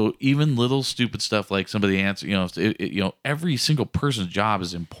 Yep. So even little stupid stuff like somebody answer, every single person's job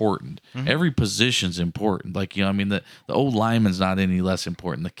is important. Every position's important. Like, the old lineman's not any less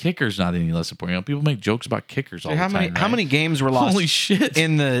important. The kicker's not any less important. People make jokes about kickers all the time. Right? How many games were lost? Holy shit.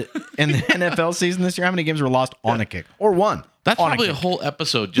 In the NFL season this year? How many games were lost on a kick or one? That's probably a whole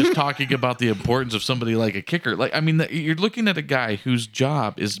episode just talking about the importance of somebody like a kicker. Like, you're looking at a guy whose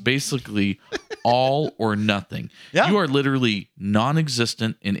job is basically all or nothing. Yeah. You are literally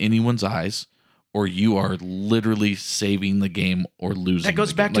non-existent in anyone's eyes, or you are literally saving the game or losing. That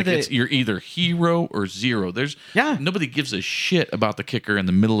goes back to you're either hero or zero. Nobody gives a shit about the kicker in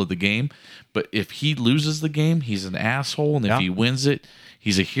the middle of the game, but if he loses the game, he's an asshole, and if he wins it,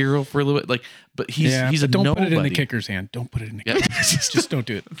 he's a hero for a little bit. Like, but he's a don't nobody. Put it in the kicker's hand. Don't put it in the kicker's. Just don't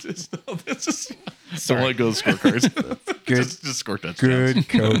do it. Don't let go of scorecards. Just score touchdowns. Good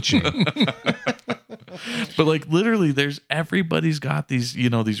coaching. But like literally, everybody's got these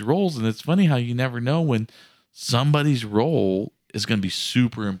these roles, and it's funny how you never know when somebody's role is going to be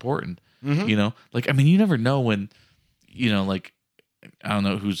super important. You never know when like, I don't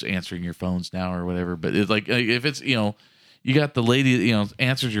know who's answering your phones now or whatever, but it's like if it's you got the lady that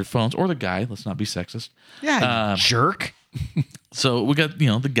answers your phones, or the guy. Let's not be sexist. Yeah, jerk. So we got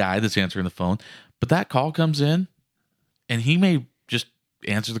the guy that's answering the phone, but that call comes in, and he may just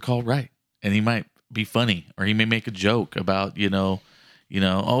answer the call right, and he might be funny, or he may make a joke about oh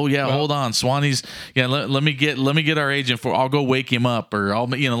yeah, hold on, Swanee's let me get our agent I'll go wake him up, or I'll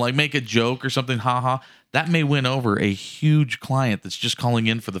like make a joke or something, haha. That may win over a huge client that's just calling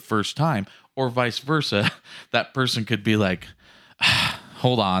in for the first time. Or vice versa, that person could be like,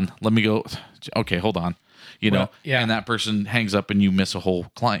 hold on, let me go. Okay, hold on. And that person hangs up and you miss a whole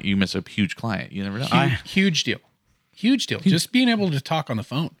client. You miss a huge client. You never know. Huge deal. Just being able to talk on the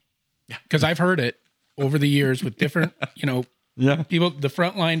phone. Yeah. Because I've heard it. over the years with different, people, the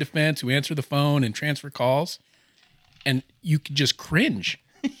frontline defense who answer the phone and transfer calls, and you could just cringe.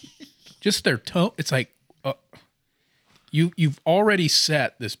 Just their tone. It's like you've already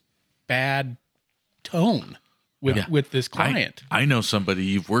set this bad tone with this client. I know somebody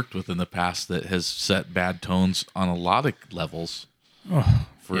you've worked with in the past that has set bad tones on a lot of levels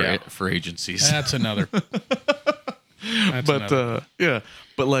for agencies. That's another.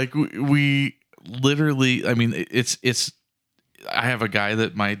 But like we literally, I mean, it's. I have a guy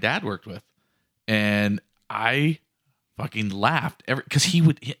that my dad worked with, and I fucking laughed because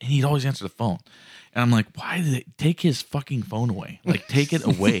he'd always answer the phone, and I'm like, why did they take his fucking phone away? Like, take it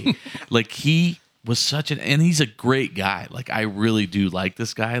away. Like, he was and he's a great guy. Like, I really do like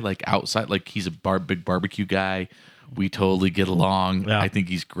this guy. Like, outside, like, he's a big barbecue guy. We totally get along. Yeah. I think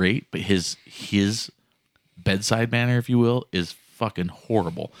he's great, but his bedside manner, if you will, is fucking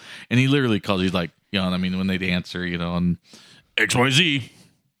horrible. And he literally calls you like, I mean, when they'd answer, and XYZ, and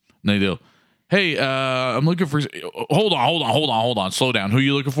they do, hey, I'm looking for. Hold on. Slow down. Who are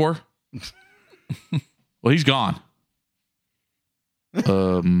you looking for? Well, he's gone.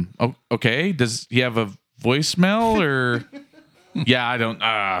 Okay. Does he have a voicemail or? Yeah, I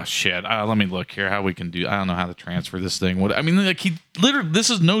don't. Shit. Let me look here. How we can do? I don't know how to transfer this thing. Like, he literally. This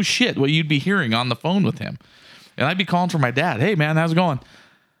is no shit. What you'd be hearing on the phone with him, and I'd be calling for my dad. Hey, man, how's it going?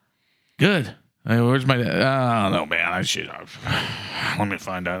 Good. Hey, where's my dad? I don't know, man. Let me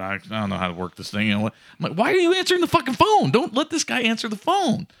find out. I don't know how to work this thing. I'm like, why are you answering the fucking phone? Don't let this guy answer the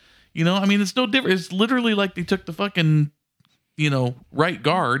phone. It's no different. It's literally like they took the fucking, right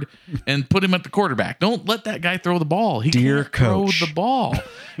guard and put him at the quarterback. Don't let that guy throw the ball. He can't throw the ball.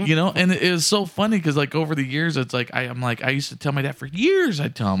 And it is so funny because, like, over the years, it's like I used to tell my dad for years.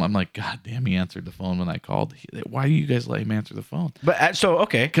 I'd tell him, I'm like, God damn, he answered the phone when I called. Why do you guys let him answer the phone? But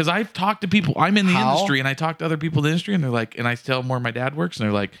okay, because I've talked to people. I'm in the industry, and I talk to other people in the industry, and they're like, and I tell them where my dad works, and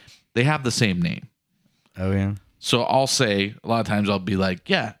they're like, they have the same name. Oh yeah. So I'll say a lot of times I'll be like,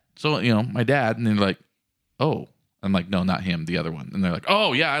 yeah. So my dad, and they're like, oh. I'm like, no, not him, the other one. And they're like,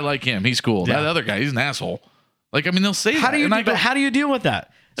 oh, yeah, I like him. He's cool. Yeah. That other guy, he's an asshole. Like, they'll say how that. How do you deal with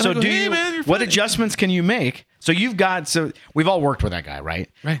that? So what adjustments can you make? So we've all worked with that guy, right?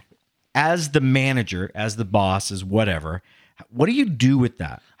 Right. As the manager, as the boss, as whatever, what do you do with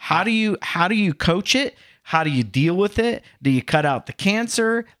that? How do you coach it? How do you deal with it? Do you cut out the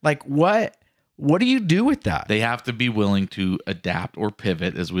cancer? Like, what do you do with that? They have to be willing to adapt or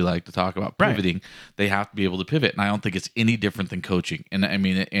pivot, as we like to talk about pivoting. Right. They have to be able to pivot. And I don't think it's any different than coaching.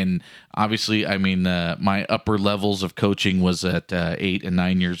 And obviously, my upper levels of coaching was at 8 and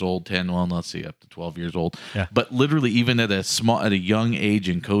 9 years old, 10, well, let's see, up to 12 years old. Yeah. But literally, even at a young age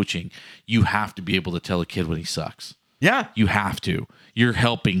in coaching, you have to be able to tell a kid when he sucks. Yeah. You have to. You're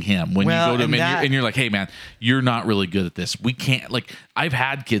helping him when you go to him and you're like, hey, man, you're not really good at this. We can't, like, I've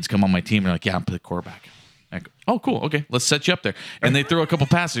had kids come on my team and they're like, yeah, I'm playing quarterback. I go, oh, cool. Okay, let's set you up there. And they throw a couple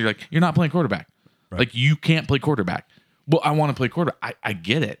passes. You're like, you're not playing quarterback. Right. Like, you can't play quarterback. Well, I want to play quarterback. I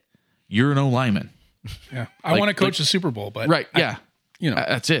get it. You're an O-lineman. Yeah. I want to coach the Super Bowl, but. Right. Yeah.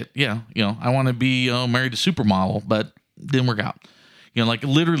 That's it. Yeah. I want to be married to supermodel, but didn't work out. Like,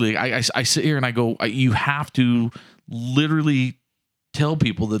 literally, I sit here and I go, you have to literally tell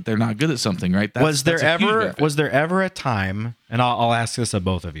people that they're not good at something, right? Was there ever a time, and I'll ask this of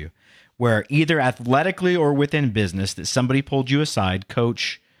both of you, where either athletically or within business that somebody pulled you aside,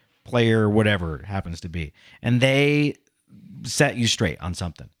 coach, player, whatever it happens to be, and they set you straight on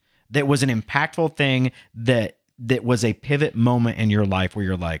something that was an impactful thing that was a pivot moment in your life where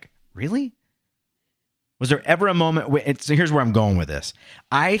you're like, really? Was there ever a moment so here's where I'm going with this.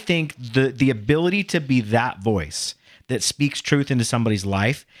 I think the ability to be that voice that speaks truth into somebody's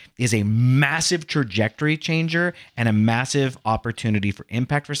life is a massive trajectory changer and a massive opportunity for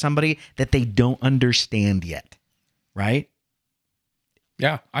impact for somebody that they don't understand yet. Right?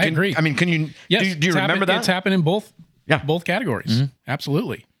 Yeah, I agree. I mean, can you, yes, do you remember that? It's happened in both categories. Mm-hmm.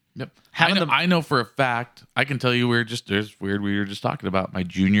 Absolutely. Yep. I know for a fact, I can tell you we were just talking about my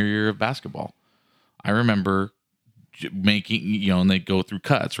junior year of basketball. I remember making, and they go through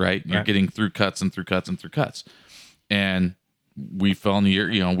cuts, right? You're getting through cuts and through cuts and through cuts. And we fell in the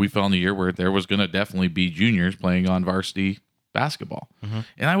year where there was going to definitely be juniors playing on varsity basketball. Mm-hmm.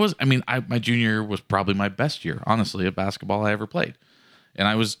 And my junior year was probably my best year, honestly, of basketball I ever played. And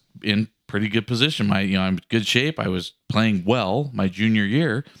I was in pretty good position. I'm in good shape. I was playing well my junior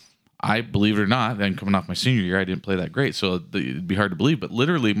year. I, believe it or not, then coming off my senior year, I didn't play that great. So it'd be hard to believe. But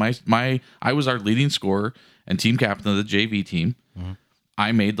literally, I was our leading scorer and team captain of the JV team. Mm-hmm.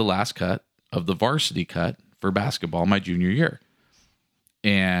 I made the last cut of the varsity cut for basketball my junior year.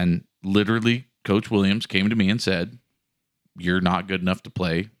 And literally Coach Williams came to me and said, "You're not good enough to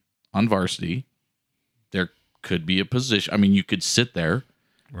play on varsity. There could be a position. I mean, you could sit there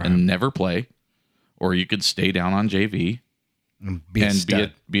and never play, or you could stay down on JV and be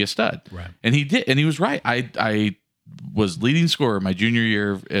a stud." Right. And he did, and he was right. I was leading scorer my junior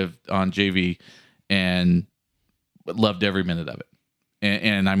year on JV, and loved every minute of it.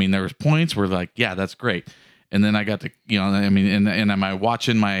 And I mean, there was points where like, yeah, that's great. And then I got to, I mean, and am I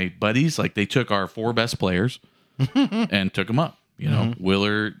watching my buddies? Like they took our 4 best players and took them up,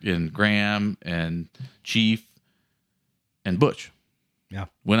 Willard and Graham and Chief and Butch. Yeah.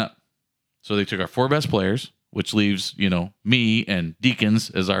 Went up. So they took our 4 best players, which leaves, me and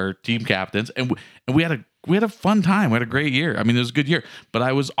Deacons as our team captains. And we had a fun time. We had a great year. I mean, it was a good year, but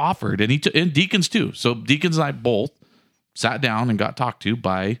I was offered, and Deacons too. So Deacons and I both sat down and got talked to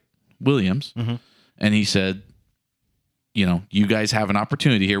by Williams. Mm-hmm. And he said, you guys have an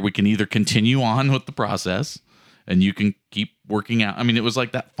opportunity here. We can either continue on with the process and you can keep working out. I mean, it was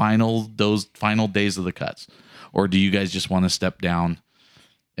like those final days of the cuts, or do you guys just want to step down?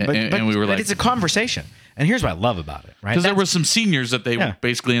 And we were like, it's a conversation. And here's what I love about it, right? Because there were some seniors that they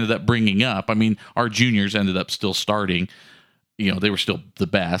basically ended up bringing up. I mean, our juniors ended up still starting. They were still the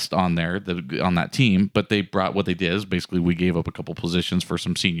best on that team, but they brought, what they did is basically we gave up a couple positions for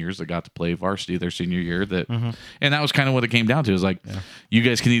some seniors that got to play varsity their senior year. And that was kind of what it came down to. Is like, you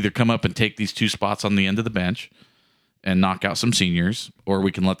guys can either come up and take these 2 spots on the end of the bench and knock out some seniors, or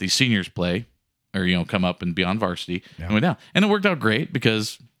we can let these seniors play, or come up and be on varsity and went down. And it worked out great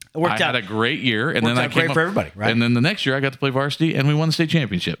because I had a great year, and then I came great for everybody, right? And then the next year I got to play varsity, and we won the state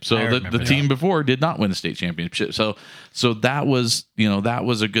championship. So the team before did not win the state championship. So that was that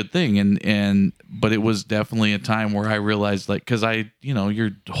was a good thing, but it was definitely a time where I realized, like, because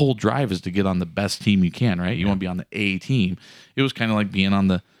your whole drive is to get on the best team you can, right? You want to be on the A team. It was kind of like being on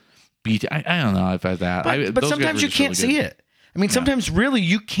the B team. I don't know if I that, but sometimes you can't see it. I mean, sometimes really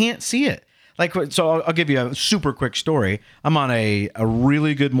you can't see it. Like, so I'll give you a super quick story. I'm on a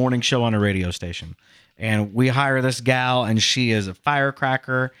really good morning show on a radio station, and we hire this gal, and she is a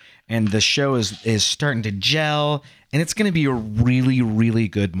firecracker, and the show is starting to gel, and it's going to be a really, really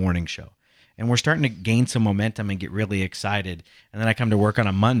good morning show. And we're starting to gain some momentum and get really excited. And then I come to work on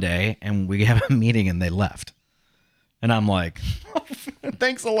a Monday, and we have a meeting, and they left. And I'm like,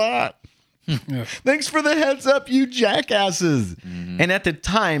 thanks a lot. Thanks for the heads up, you jackasses. Mm-hmm. And at the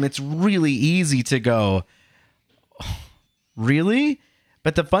time, it's really easy to go, oh, really?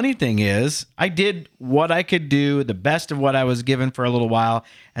 But the funny thing is, I did what I could do, the best of what I was given for a little while,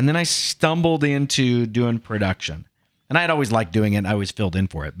 and then I stumbled into doing production. And I'd always liked doing it, and I always filled in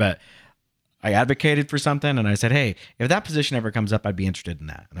for it. But I advocated for something, and I said, hey, if that position ever comes up, I'd be interested in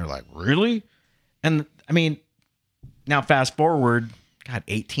that. And they're like, really? And I mean, now fast forward,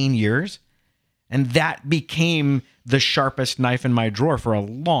 18 years. And that became the sharpest knife in my drawer for a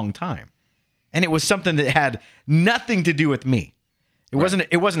long time. And it was something that had nothing to do with me. It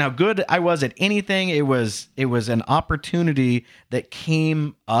wasn't how good I was at anything. It was an opportunity that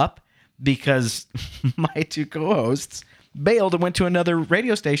came up because my 2 co-hosts bailed and went to another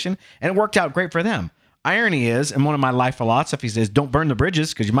radio station, and it worked out great for them. Irony is, and one of my life philosophies is, don't burn the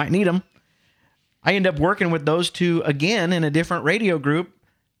bridges because you might need them. I end up working with those 2 again in a different radio group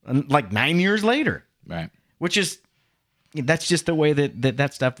like 9 years later. Right. Which is, that's just the way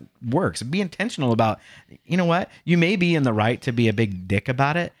that stuff works. Be intentional about, you know what? You may be in the right to be a big dick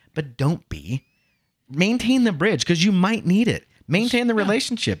about it, but don't be. Maintain the bridge because you might need it. Maintain the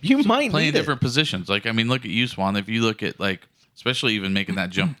relationship. You might need it. Playing different positions. Like, I mean, look at you, Swan. If you look at, like, especially even making that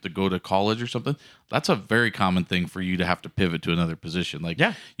jump to go to college or something, that's a very common thing for you to have to pivot to another position. Like,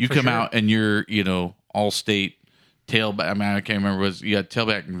 you come out and you're, all-state tailback. I mean, I can't remember. You had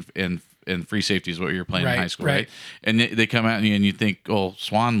tailback and free safety is what you were playing in high school, right? And they come out and you think, oh,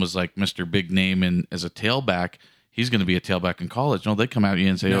 Swan was like Mr. Big Name, and as a tailback, he's going to be a tailback in college. No, they come out at you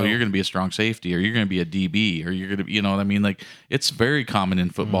and say, oh, you're going to be a strong safety, or you're going to be a DB, or you're going to be, you know what I mean? Like, it's very common in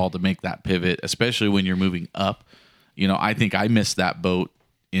football to make that pivot, especially when you're moving up. I think I missed that boat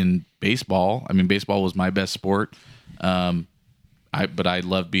in baseball. I mean, baseball was my best sport. But I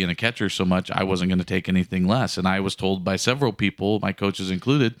loved being a catcher so much, I wasn't going to take anything less. And I was told by several people, my coaches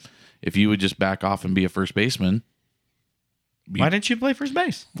included, if you would just back off and be a first baseman. Why didn't you play first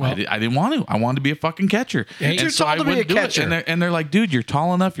base? Well, I didn't want to. I wanted to be a fucking catcher. You're tall to be a catcher. And they're like, dude, you're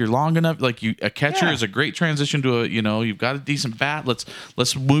tall enough. You're long enough. Like, a catcher is a great transition to you've got a decent bat.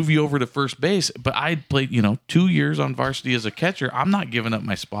 Let's move you over to first base. But I played, 2 years on varsity as a catcher. I'm not giving up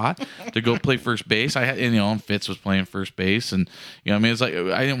my spot to go play first base. I had, and Fitz was playing first base, and it's like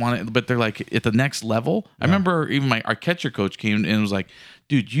I didn't want it. But they're like, at the next level. I remember even our catcher coach came and was like,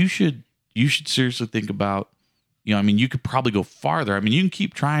 dude, you should you should seriously think about, I mean, you could probably go farther. I mean, you can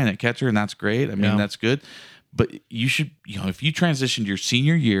keep trying at catcher, and that's great. I mean, that's good. But you should, if you transitioned your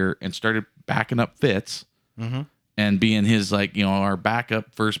senior year and started backing up Fitz and being his, our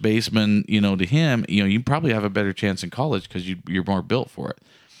backup first baseman, to him, you probably have a better chance in college because you're more built for it.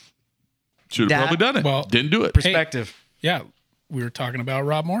 Should have probably done it. Well, didn't do it. Perspective. Hey, we were talking about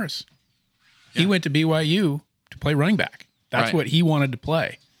Rob Morris. He went to BYU to play running back. That's what he wanted to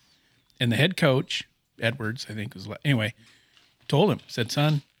play. And the head coach, Edwards, I think anyway, told him, said,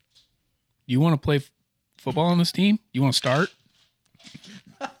 son, you want to play football on this team? You want to start?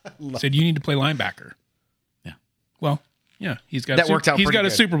 Said, you need to play linebacker. Yeah. Well, he's got a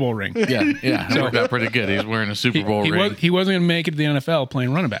Super Bowl ring. Yeah. So, it worked out pretty good. He's wearing a Super Bowl ring. He wasn't going to make it to the NFL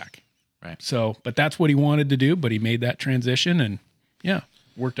playing running back. Right. So, but that's what he wanted to do, but he made that transition and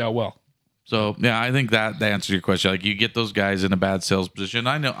worked out well. So, I think that answers your question. Like, you get those guys in a bad sales position.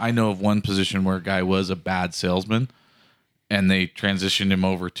 I know of one position where a guy was a bad salesman and they transitioned him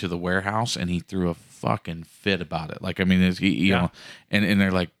over to the warehouse and he threw a fucking fit about it. Like, I mean, you know, and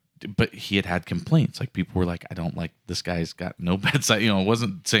they're like, but he had complaints. Like, people were like, I don't like this guy's got no bedside. It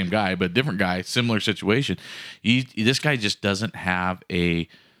wasn't the same guy, but different guy, similar situation. This guy just doesn't have a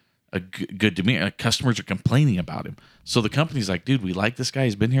good demeanor. Customers are complaining about him. So the company's like, dude, we like this guy.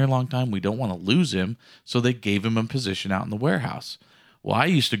 He's been here a long time. We don't want to lose him. So they gave him a position out in the warehouse. Well, I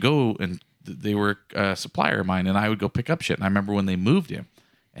used to go, and they were a supplier of mine, and I would go pick up shit. And I remember when they moved him,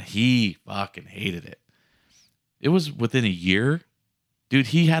 and he fucking hated it. It was within a year. Dude,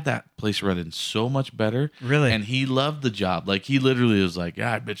 he had that place running so much better. Really? And he loved the job. Like, he literally was like,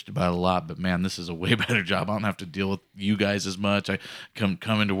 I bitched about it a lot, but man, this is a way better job. I don't have to deal with you guys as much. I come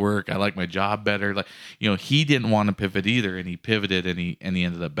into work. I like my job better. Like, he didn't want to pivot either, and he pivoted, and he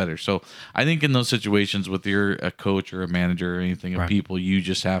ended up better. So I think in those situations, with you're a coach or a manager or anything of people, you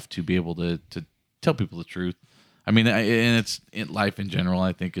just have to be able to tell people the truth. I mean, and it's in life in general,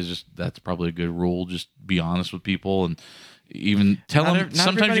 I think that's probably a good rule. Just be honest with people, and even tell them.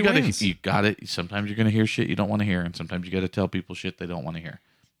 Sometimes you got it. Sometimes you're going to hear shit you don't want to hear, and sometimes you got to tell people shit they don't want to hear.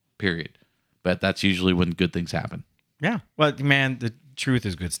 Period. But that's usually when good things happen. Yeah. Well, man, the truth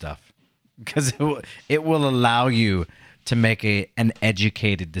is good stuff because it will allow you to make an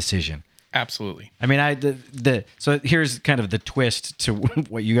educated decision. Absolutely. I mean, so here's kind of the twist to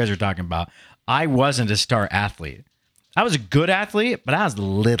what you guys are talking about. I wasn't a star athlete. I was a good athlete, but I was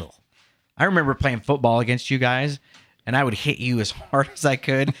little. I remember playing football against you guys, and I would hit you as hard as I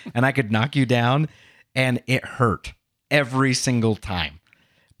could, and I could knock you down, and it hurt every single time.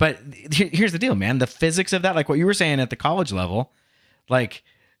 But here's the deal, man. The physics of that, like what you were saying at the college level, like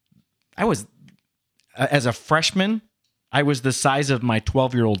I was, as a freshman, I was the size of my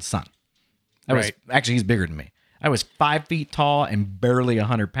 12-year-old son. Actually, he's bigger than me. I was 5 feet tall and barely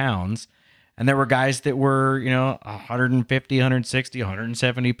 100 pounds. And there were guys that were, 150, 160,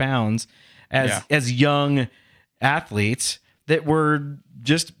 170 pounds as young athletes that were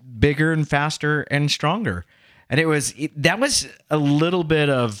just bigger and faster and stronger. And that was a little bit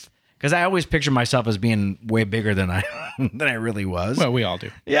of, because I always picture myself as being way bigger than I really was. Well, we all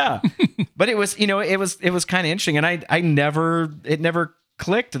do. Yeah. But it was, it was kind of interesting. And it never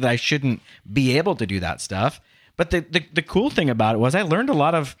clicked that I shouldn't be able to do that stuff. But the cool thing about it was I learned a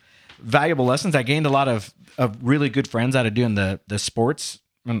lot of valuable lessons. I gained a lot of really good friends out of doing the sports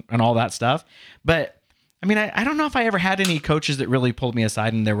and all that stuff. But I mean, I don't know if I ever had any coaches that really pulled me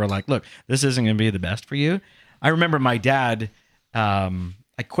aside and they were like, look, this isn't going to be the best for you. I remember my dad,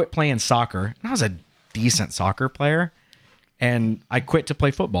 I quit playing soccer, and I was a decent soccer player, and I quit to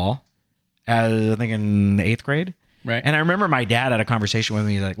play football I think in the 8th grade. Right. And I remember my dad had a conversation with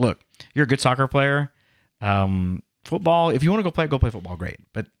me. He's like, look, you're a good soccer player. Football, if you want to go play football, great.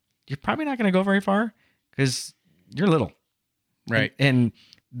 But you're probably not going to go very far because you're little. Right. And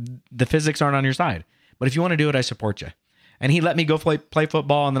the physics aren't on your side. But if you want to do it, I support you. And he let me go play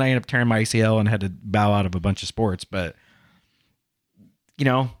football, and then I ended up tearing my ACL and had to bow out of a bunch of sports. But,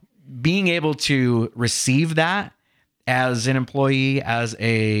 being able to receive that as an employee, as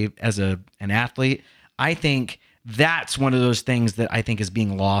an athlete, I think that's one of those things that I think is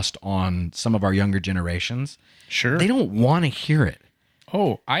being lost on some of our younger generations. Sure. They don't want to hear it.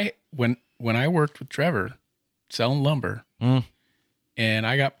 Oh, when I worked with Trevor selling lumber, and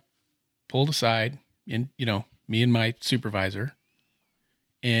I got pulled aside, and me and my supervisor,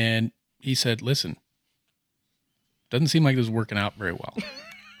 and he said, "Listen, doesn't seem like this is working out very well.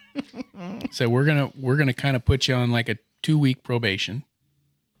 So we're gonna kind of put you on like a 2-week probation.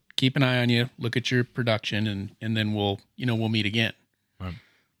 Keep an eye on you, look at your production, and then we'll meet again." Right.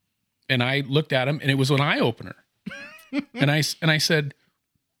 And I looked at him, and it was an eye opener. and I said,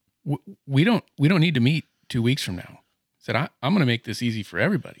 we don't need to meet 2 weeks from now. I said, I'm going to make this easy for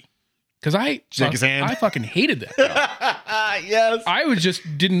everybody. Because I fucking hated that job. Yes. I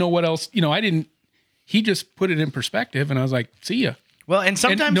didn't know what else, he just put it in perspective and I was like, see ya. Well, and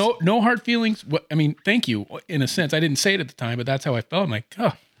sometimes no hard feelings. Thank you. In a sense, I didn't say it at the time, but that's how I felt. I'm like,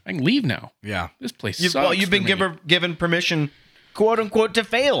 I can leave now. Yeah. This place sucks. Well, you've been given permission, quote unquote, to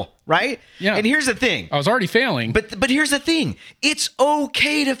fail, right? Yeah. And here's the thing. I was already failing. But here's the thing. It's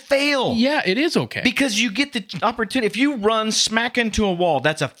okay to fail. Yeah, it is okay. Because you get the opportunity. If you run smack into a wall,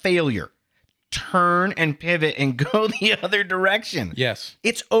 that's a failure. Turn and pivot and go the other direction. Yes.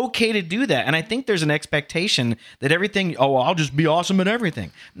 It's okay to do that. And I think there's an expectation that everything, I'll just be awesome at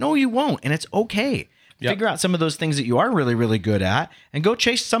everything. No, you won't. And it's okay. Yep. Figure out some of those things that you are really, really good at and go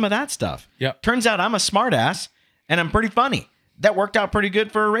chase some of that stuff. Yep. Turns out I'm a smartass and I'm pretty funny. That worked out pretty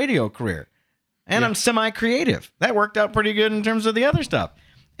good for a radio career. And I'm semi-creative. That worked out pretty good in terms of the other stuff.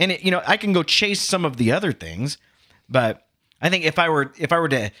 And I can go chase some of the other things, but I think if I were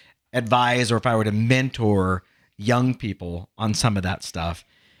to advise or if I were to mentor young people on some of that stuff,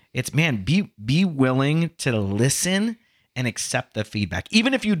 it's be willing to listen and accept the feedback,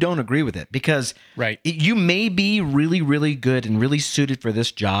 even if you don't agree with it, because you may be really, really good and really suited for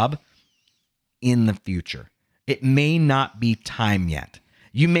this job in the future. It may not be time yet.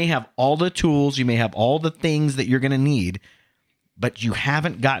 You may have all the tools, you may have all the things that you're going to need, but you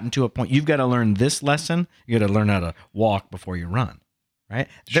haven't gotten to a point. You've got to learn this lesson. You got to learn how to walk before you run. Right?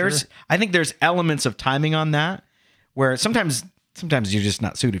 Sure. I think there's elements of timing on that where sometimes you're just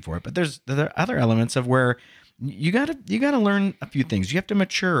not suited for it, but there are other elements of where you gotta learn a few things. You have to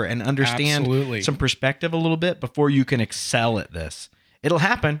mature and understand some perspective a little bit before you can excel at this. It'll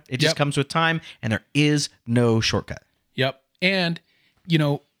happen. It just comes with time, and there is no shortcut. Yep. And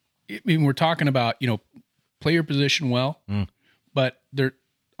we're talking about play your position well, but they're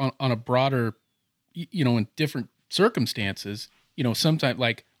on a broader, in different circumstances. Sometimes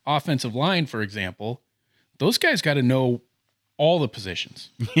like offensive line, for example, those guys got to know all the positions.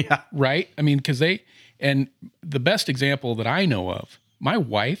 Yeah. Right. Because and the best example that I know of, my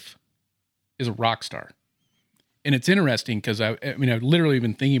wife is a rock star. And it's interesting because I've literally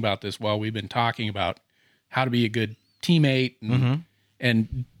been thinking about this while we've been talking about how to be a good teammate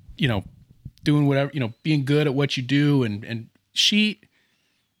and doing whatever, being good at what you do. And she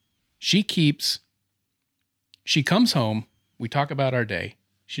comes home. We talk about our day.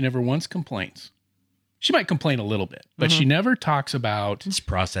 She never once complains. She might complain a little bit, but she never talks about... It's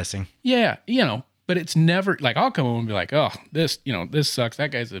processing. Yeah, but it's never... Like, I'll come home and be like, oh, this sucks.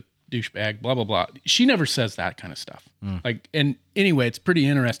 That guy's a douchebag, blah, blah, blah. She never says that kind of stuff. Like, and anyway, it's pretty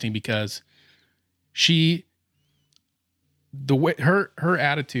interesting because her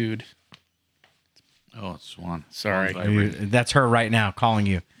attitude... Oh, it's Swan. Sorry. That's her right now calling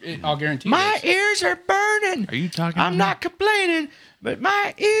you. I'll guarantee my ears are burning. Are you talking? I'm not complaining, but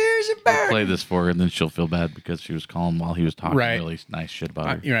my ears are burning. I'll play this for her, and then she'll feel bad because she was calling while he was talking really nice shit about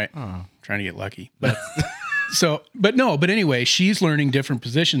her. You're right. Trying to get lucky. But but anyway, she's learning different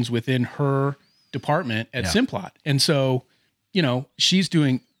positions within her department at Simplot. And so, she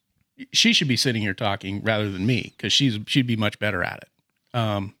should be sitting here talking rather than me because she'd be much better at it.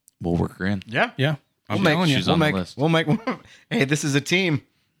 We'll work her in. Yeah. Yeah. We'll make. Hey, this is a team.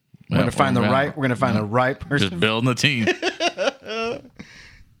 We're gonna find the right person. Just building the team.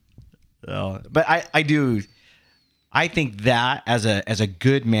 But I think that as a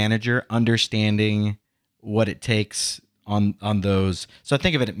good manager, understanding what it takes on those. So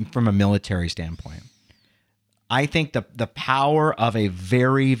think of it from a military standpoint. I think the power of a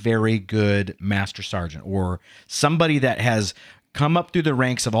very, very good master sergeant or somebody that has come up through the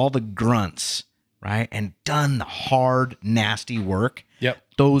ranks of all the grunts, right, and done the hard, nasty work. Yep.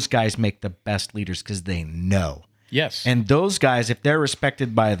 Those guys make the best leaders because they know. Yes. And those guys, if they're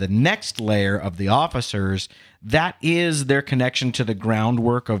respected by the next layer of the officers, that is their connection to the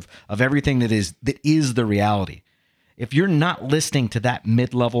groundwork of everything that is the reality. If you're not listening to that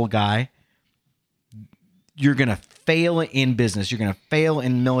mid-level guy, you're going to fail in business. You're going to fail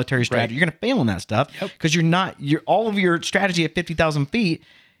in military strategy. Right. You're going to fail in that stuff because you're all of your strategy at 50,000 feet.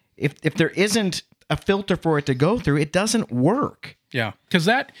 If there isn't a filter for it to go through, it doesn't work. Yeah. Cause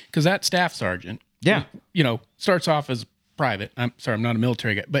that staff sergeant, starts off as private. I'm sorry, I'm not a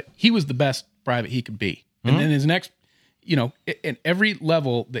military guy, but he was the best private he could be. And then his next, in every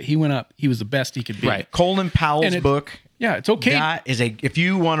level that he went up, he was the best he could be. Right. Colin Powell's book. Yeah, it's okay. That is if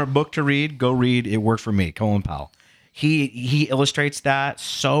you want a book to read, go read. It worked for me, Colin Powell. He illustrates that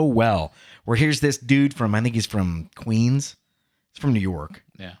so well. Where here's this dude I think he's from Queens. He's from New York.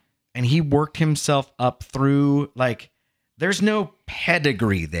 Yeah. And he worked himself up through like there's no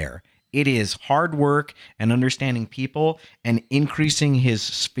pedigree there. It is hard work and understanding people and increasing his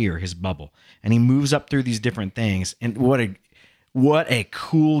sphere, his bubble. And he moves up through these different things. And what a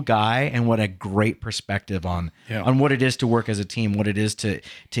cool guy, and what a great perspective on what it is to work as a team, what it is to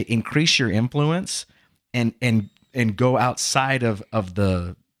increase your influence and go outside of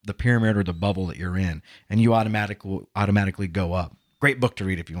the pyramid or the bubble that you're in, and you automatically go up. Great book to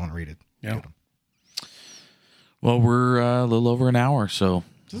read if you want to read it. Yeah. Well, we're a little over an hour, so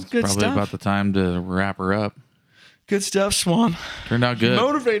This is it's good probably stuff. about the time to wrap her up. Good stuff, Swan. Turned out good. You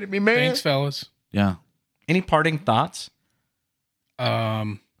motivated me, man. Thanks, fellas. Yeah. Any parting thoughts?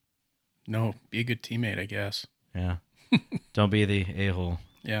 No, be a good teammate, I guess. Yeah. Don't be the a-hole.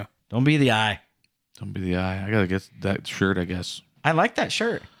 Yeah. Don't be the eye. Don't be the eye. I gotta get that shirt, I guess. I like that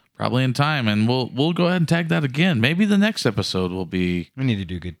shirt. Probably in time, and we'll go ahead and tag that again. Maybe the next episode will be We need to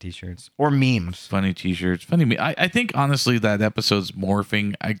do good t-shirts or memes. funny T-shirts. Funny. I think honestly that episode's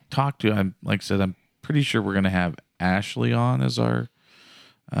morphing. I'm pretty sure we're gonna have Ashley on as our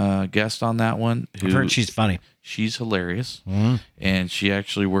guest on that one. I've heard she's funny. She's hilarious, and she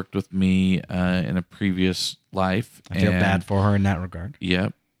actually worked with me in a previous life. I feel bad for her in that regard.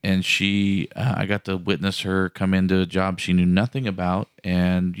 Yep. And I got to witness her come into a job she knew nothing about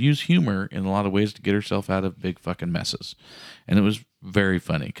and use humor in a lot of ways to get herself out of big fucking messes. And it was very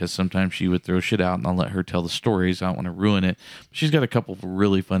funny because sometimes she would throw shit out and I'll let her tell the stories. I don't want to ruin it. But she's got a couple of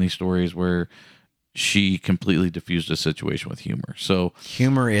really funny stories where she completely diffused a situation with humor. So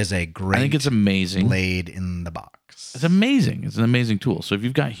Humor is a great I think it's amazing. laid in the box. It's amazing. It's an amazing tool. So if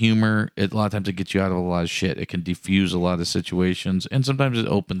you've got humor, a lot of times it gets you out of a lot of shit. It can diffuse a lot of situations, and sometimes it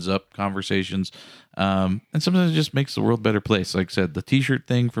opens up conversations. And sometimes it just makes the world a better place. Like I said, the T-shirt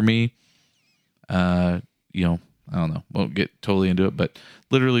thing for me, I don't know. Won't get totally into it, but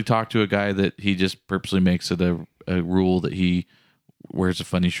literally talk to a guy that he just purposely makes it a rule that he wears a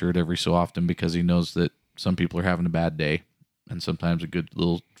funny shirt every so often because he knows that some people are having a bad day. And sometimes a good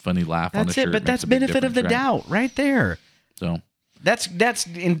little funny laugh on the That's shirt. it, but makes that's a big benefit of the difference, right? doubt right there. So That's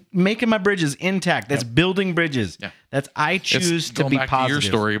in making my bridges intact. That's building bridges. Yeah. That's I choose to going be back positive. to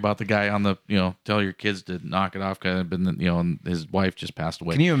your story about the guy on the, tell your kids to knock it off, kind of, and his wife just passed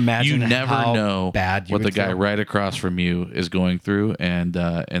away. Can you imagine You never how know bad you what the would guy feel? right across from you is going through, and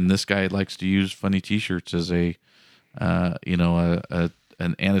this guy likes to use funny T-shirts as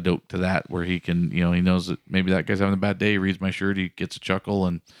an antidote to that, where he can, he knows that maybe that guy's having a bad day. He reads my shirt, he gets a chuckle,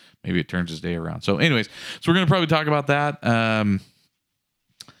 and maybe it turns his day around. So anyways, we're going to probably talk about that.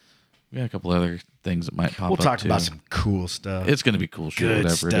 We got a couple other things that might pop We'll up talk too. about some cool stuff. It's going to be cool shit, Good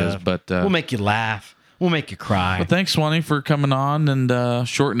whatever stuff. it is. But we'll make you laugh. We'll make you cry. But thanks, Swanee, for coming on, and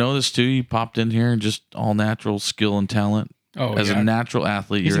short notice too. You popped in here and just all natural skill and talent. Oh, As a natural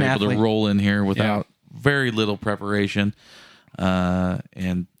athlete, He's you're an able athlete. to roll in here without very little preparation,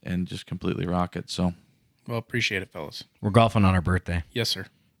 and just completely rock it. So Well, appreciate it, fellas. We're golfing on our birthday. Yes, sir.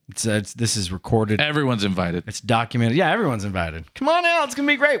 This is recorded. everyone's invited. It's documented. Yeah, everyone's invited. Come on out. It's gonna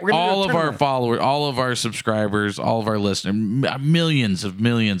be great. We're gonna All do a of our tournament. followers, all of our subscribers, all of our listeners, millions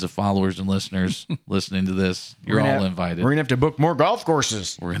of followers and listeners listening to this. You're We're gonna all have- invited. We're gonna have to book more golf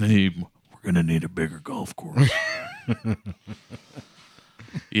courses. We're gonna need a bigger golf course.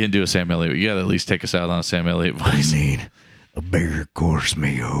 You didn't do a Sam Elliott. You got to at least take us out on a Sam Elliott voice. Need a bigger course,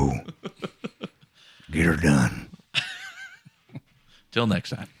 Mayo. Get her done. Till next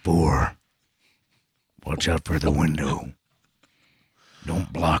time. 4. Watch out for the window.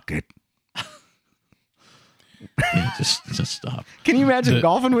 Don't block it. Yeah, just stop. Can you imagine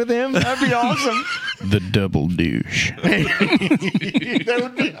golfing with him? That'd be awesome. The double douche. That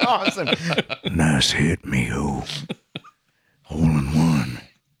would be awesome. Nice hit, Mayo. Hole in one.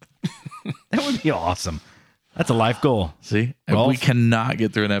 That would be awesome. That's a life goal. See, Golf- we cannot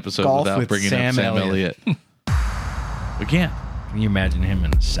get through an episode golf without with bringing Sam up Sam Elliott. We can't. Can you imagine him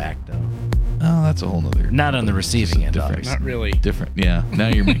in a sack, though? Oh, that's a whole nother. Not on the receiving end, different. obviously. Not really. Different. Yeah. Now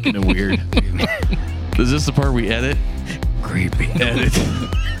you're making it weird. Is this the part we edit? Creepy. Edit.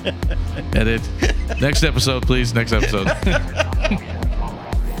 Edit. Next episode, please. Next episode.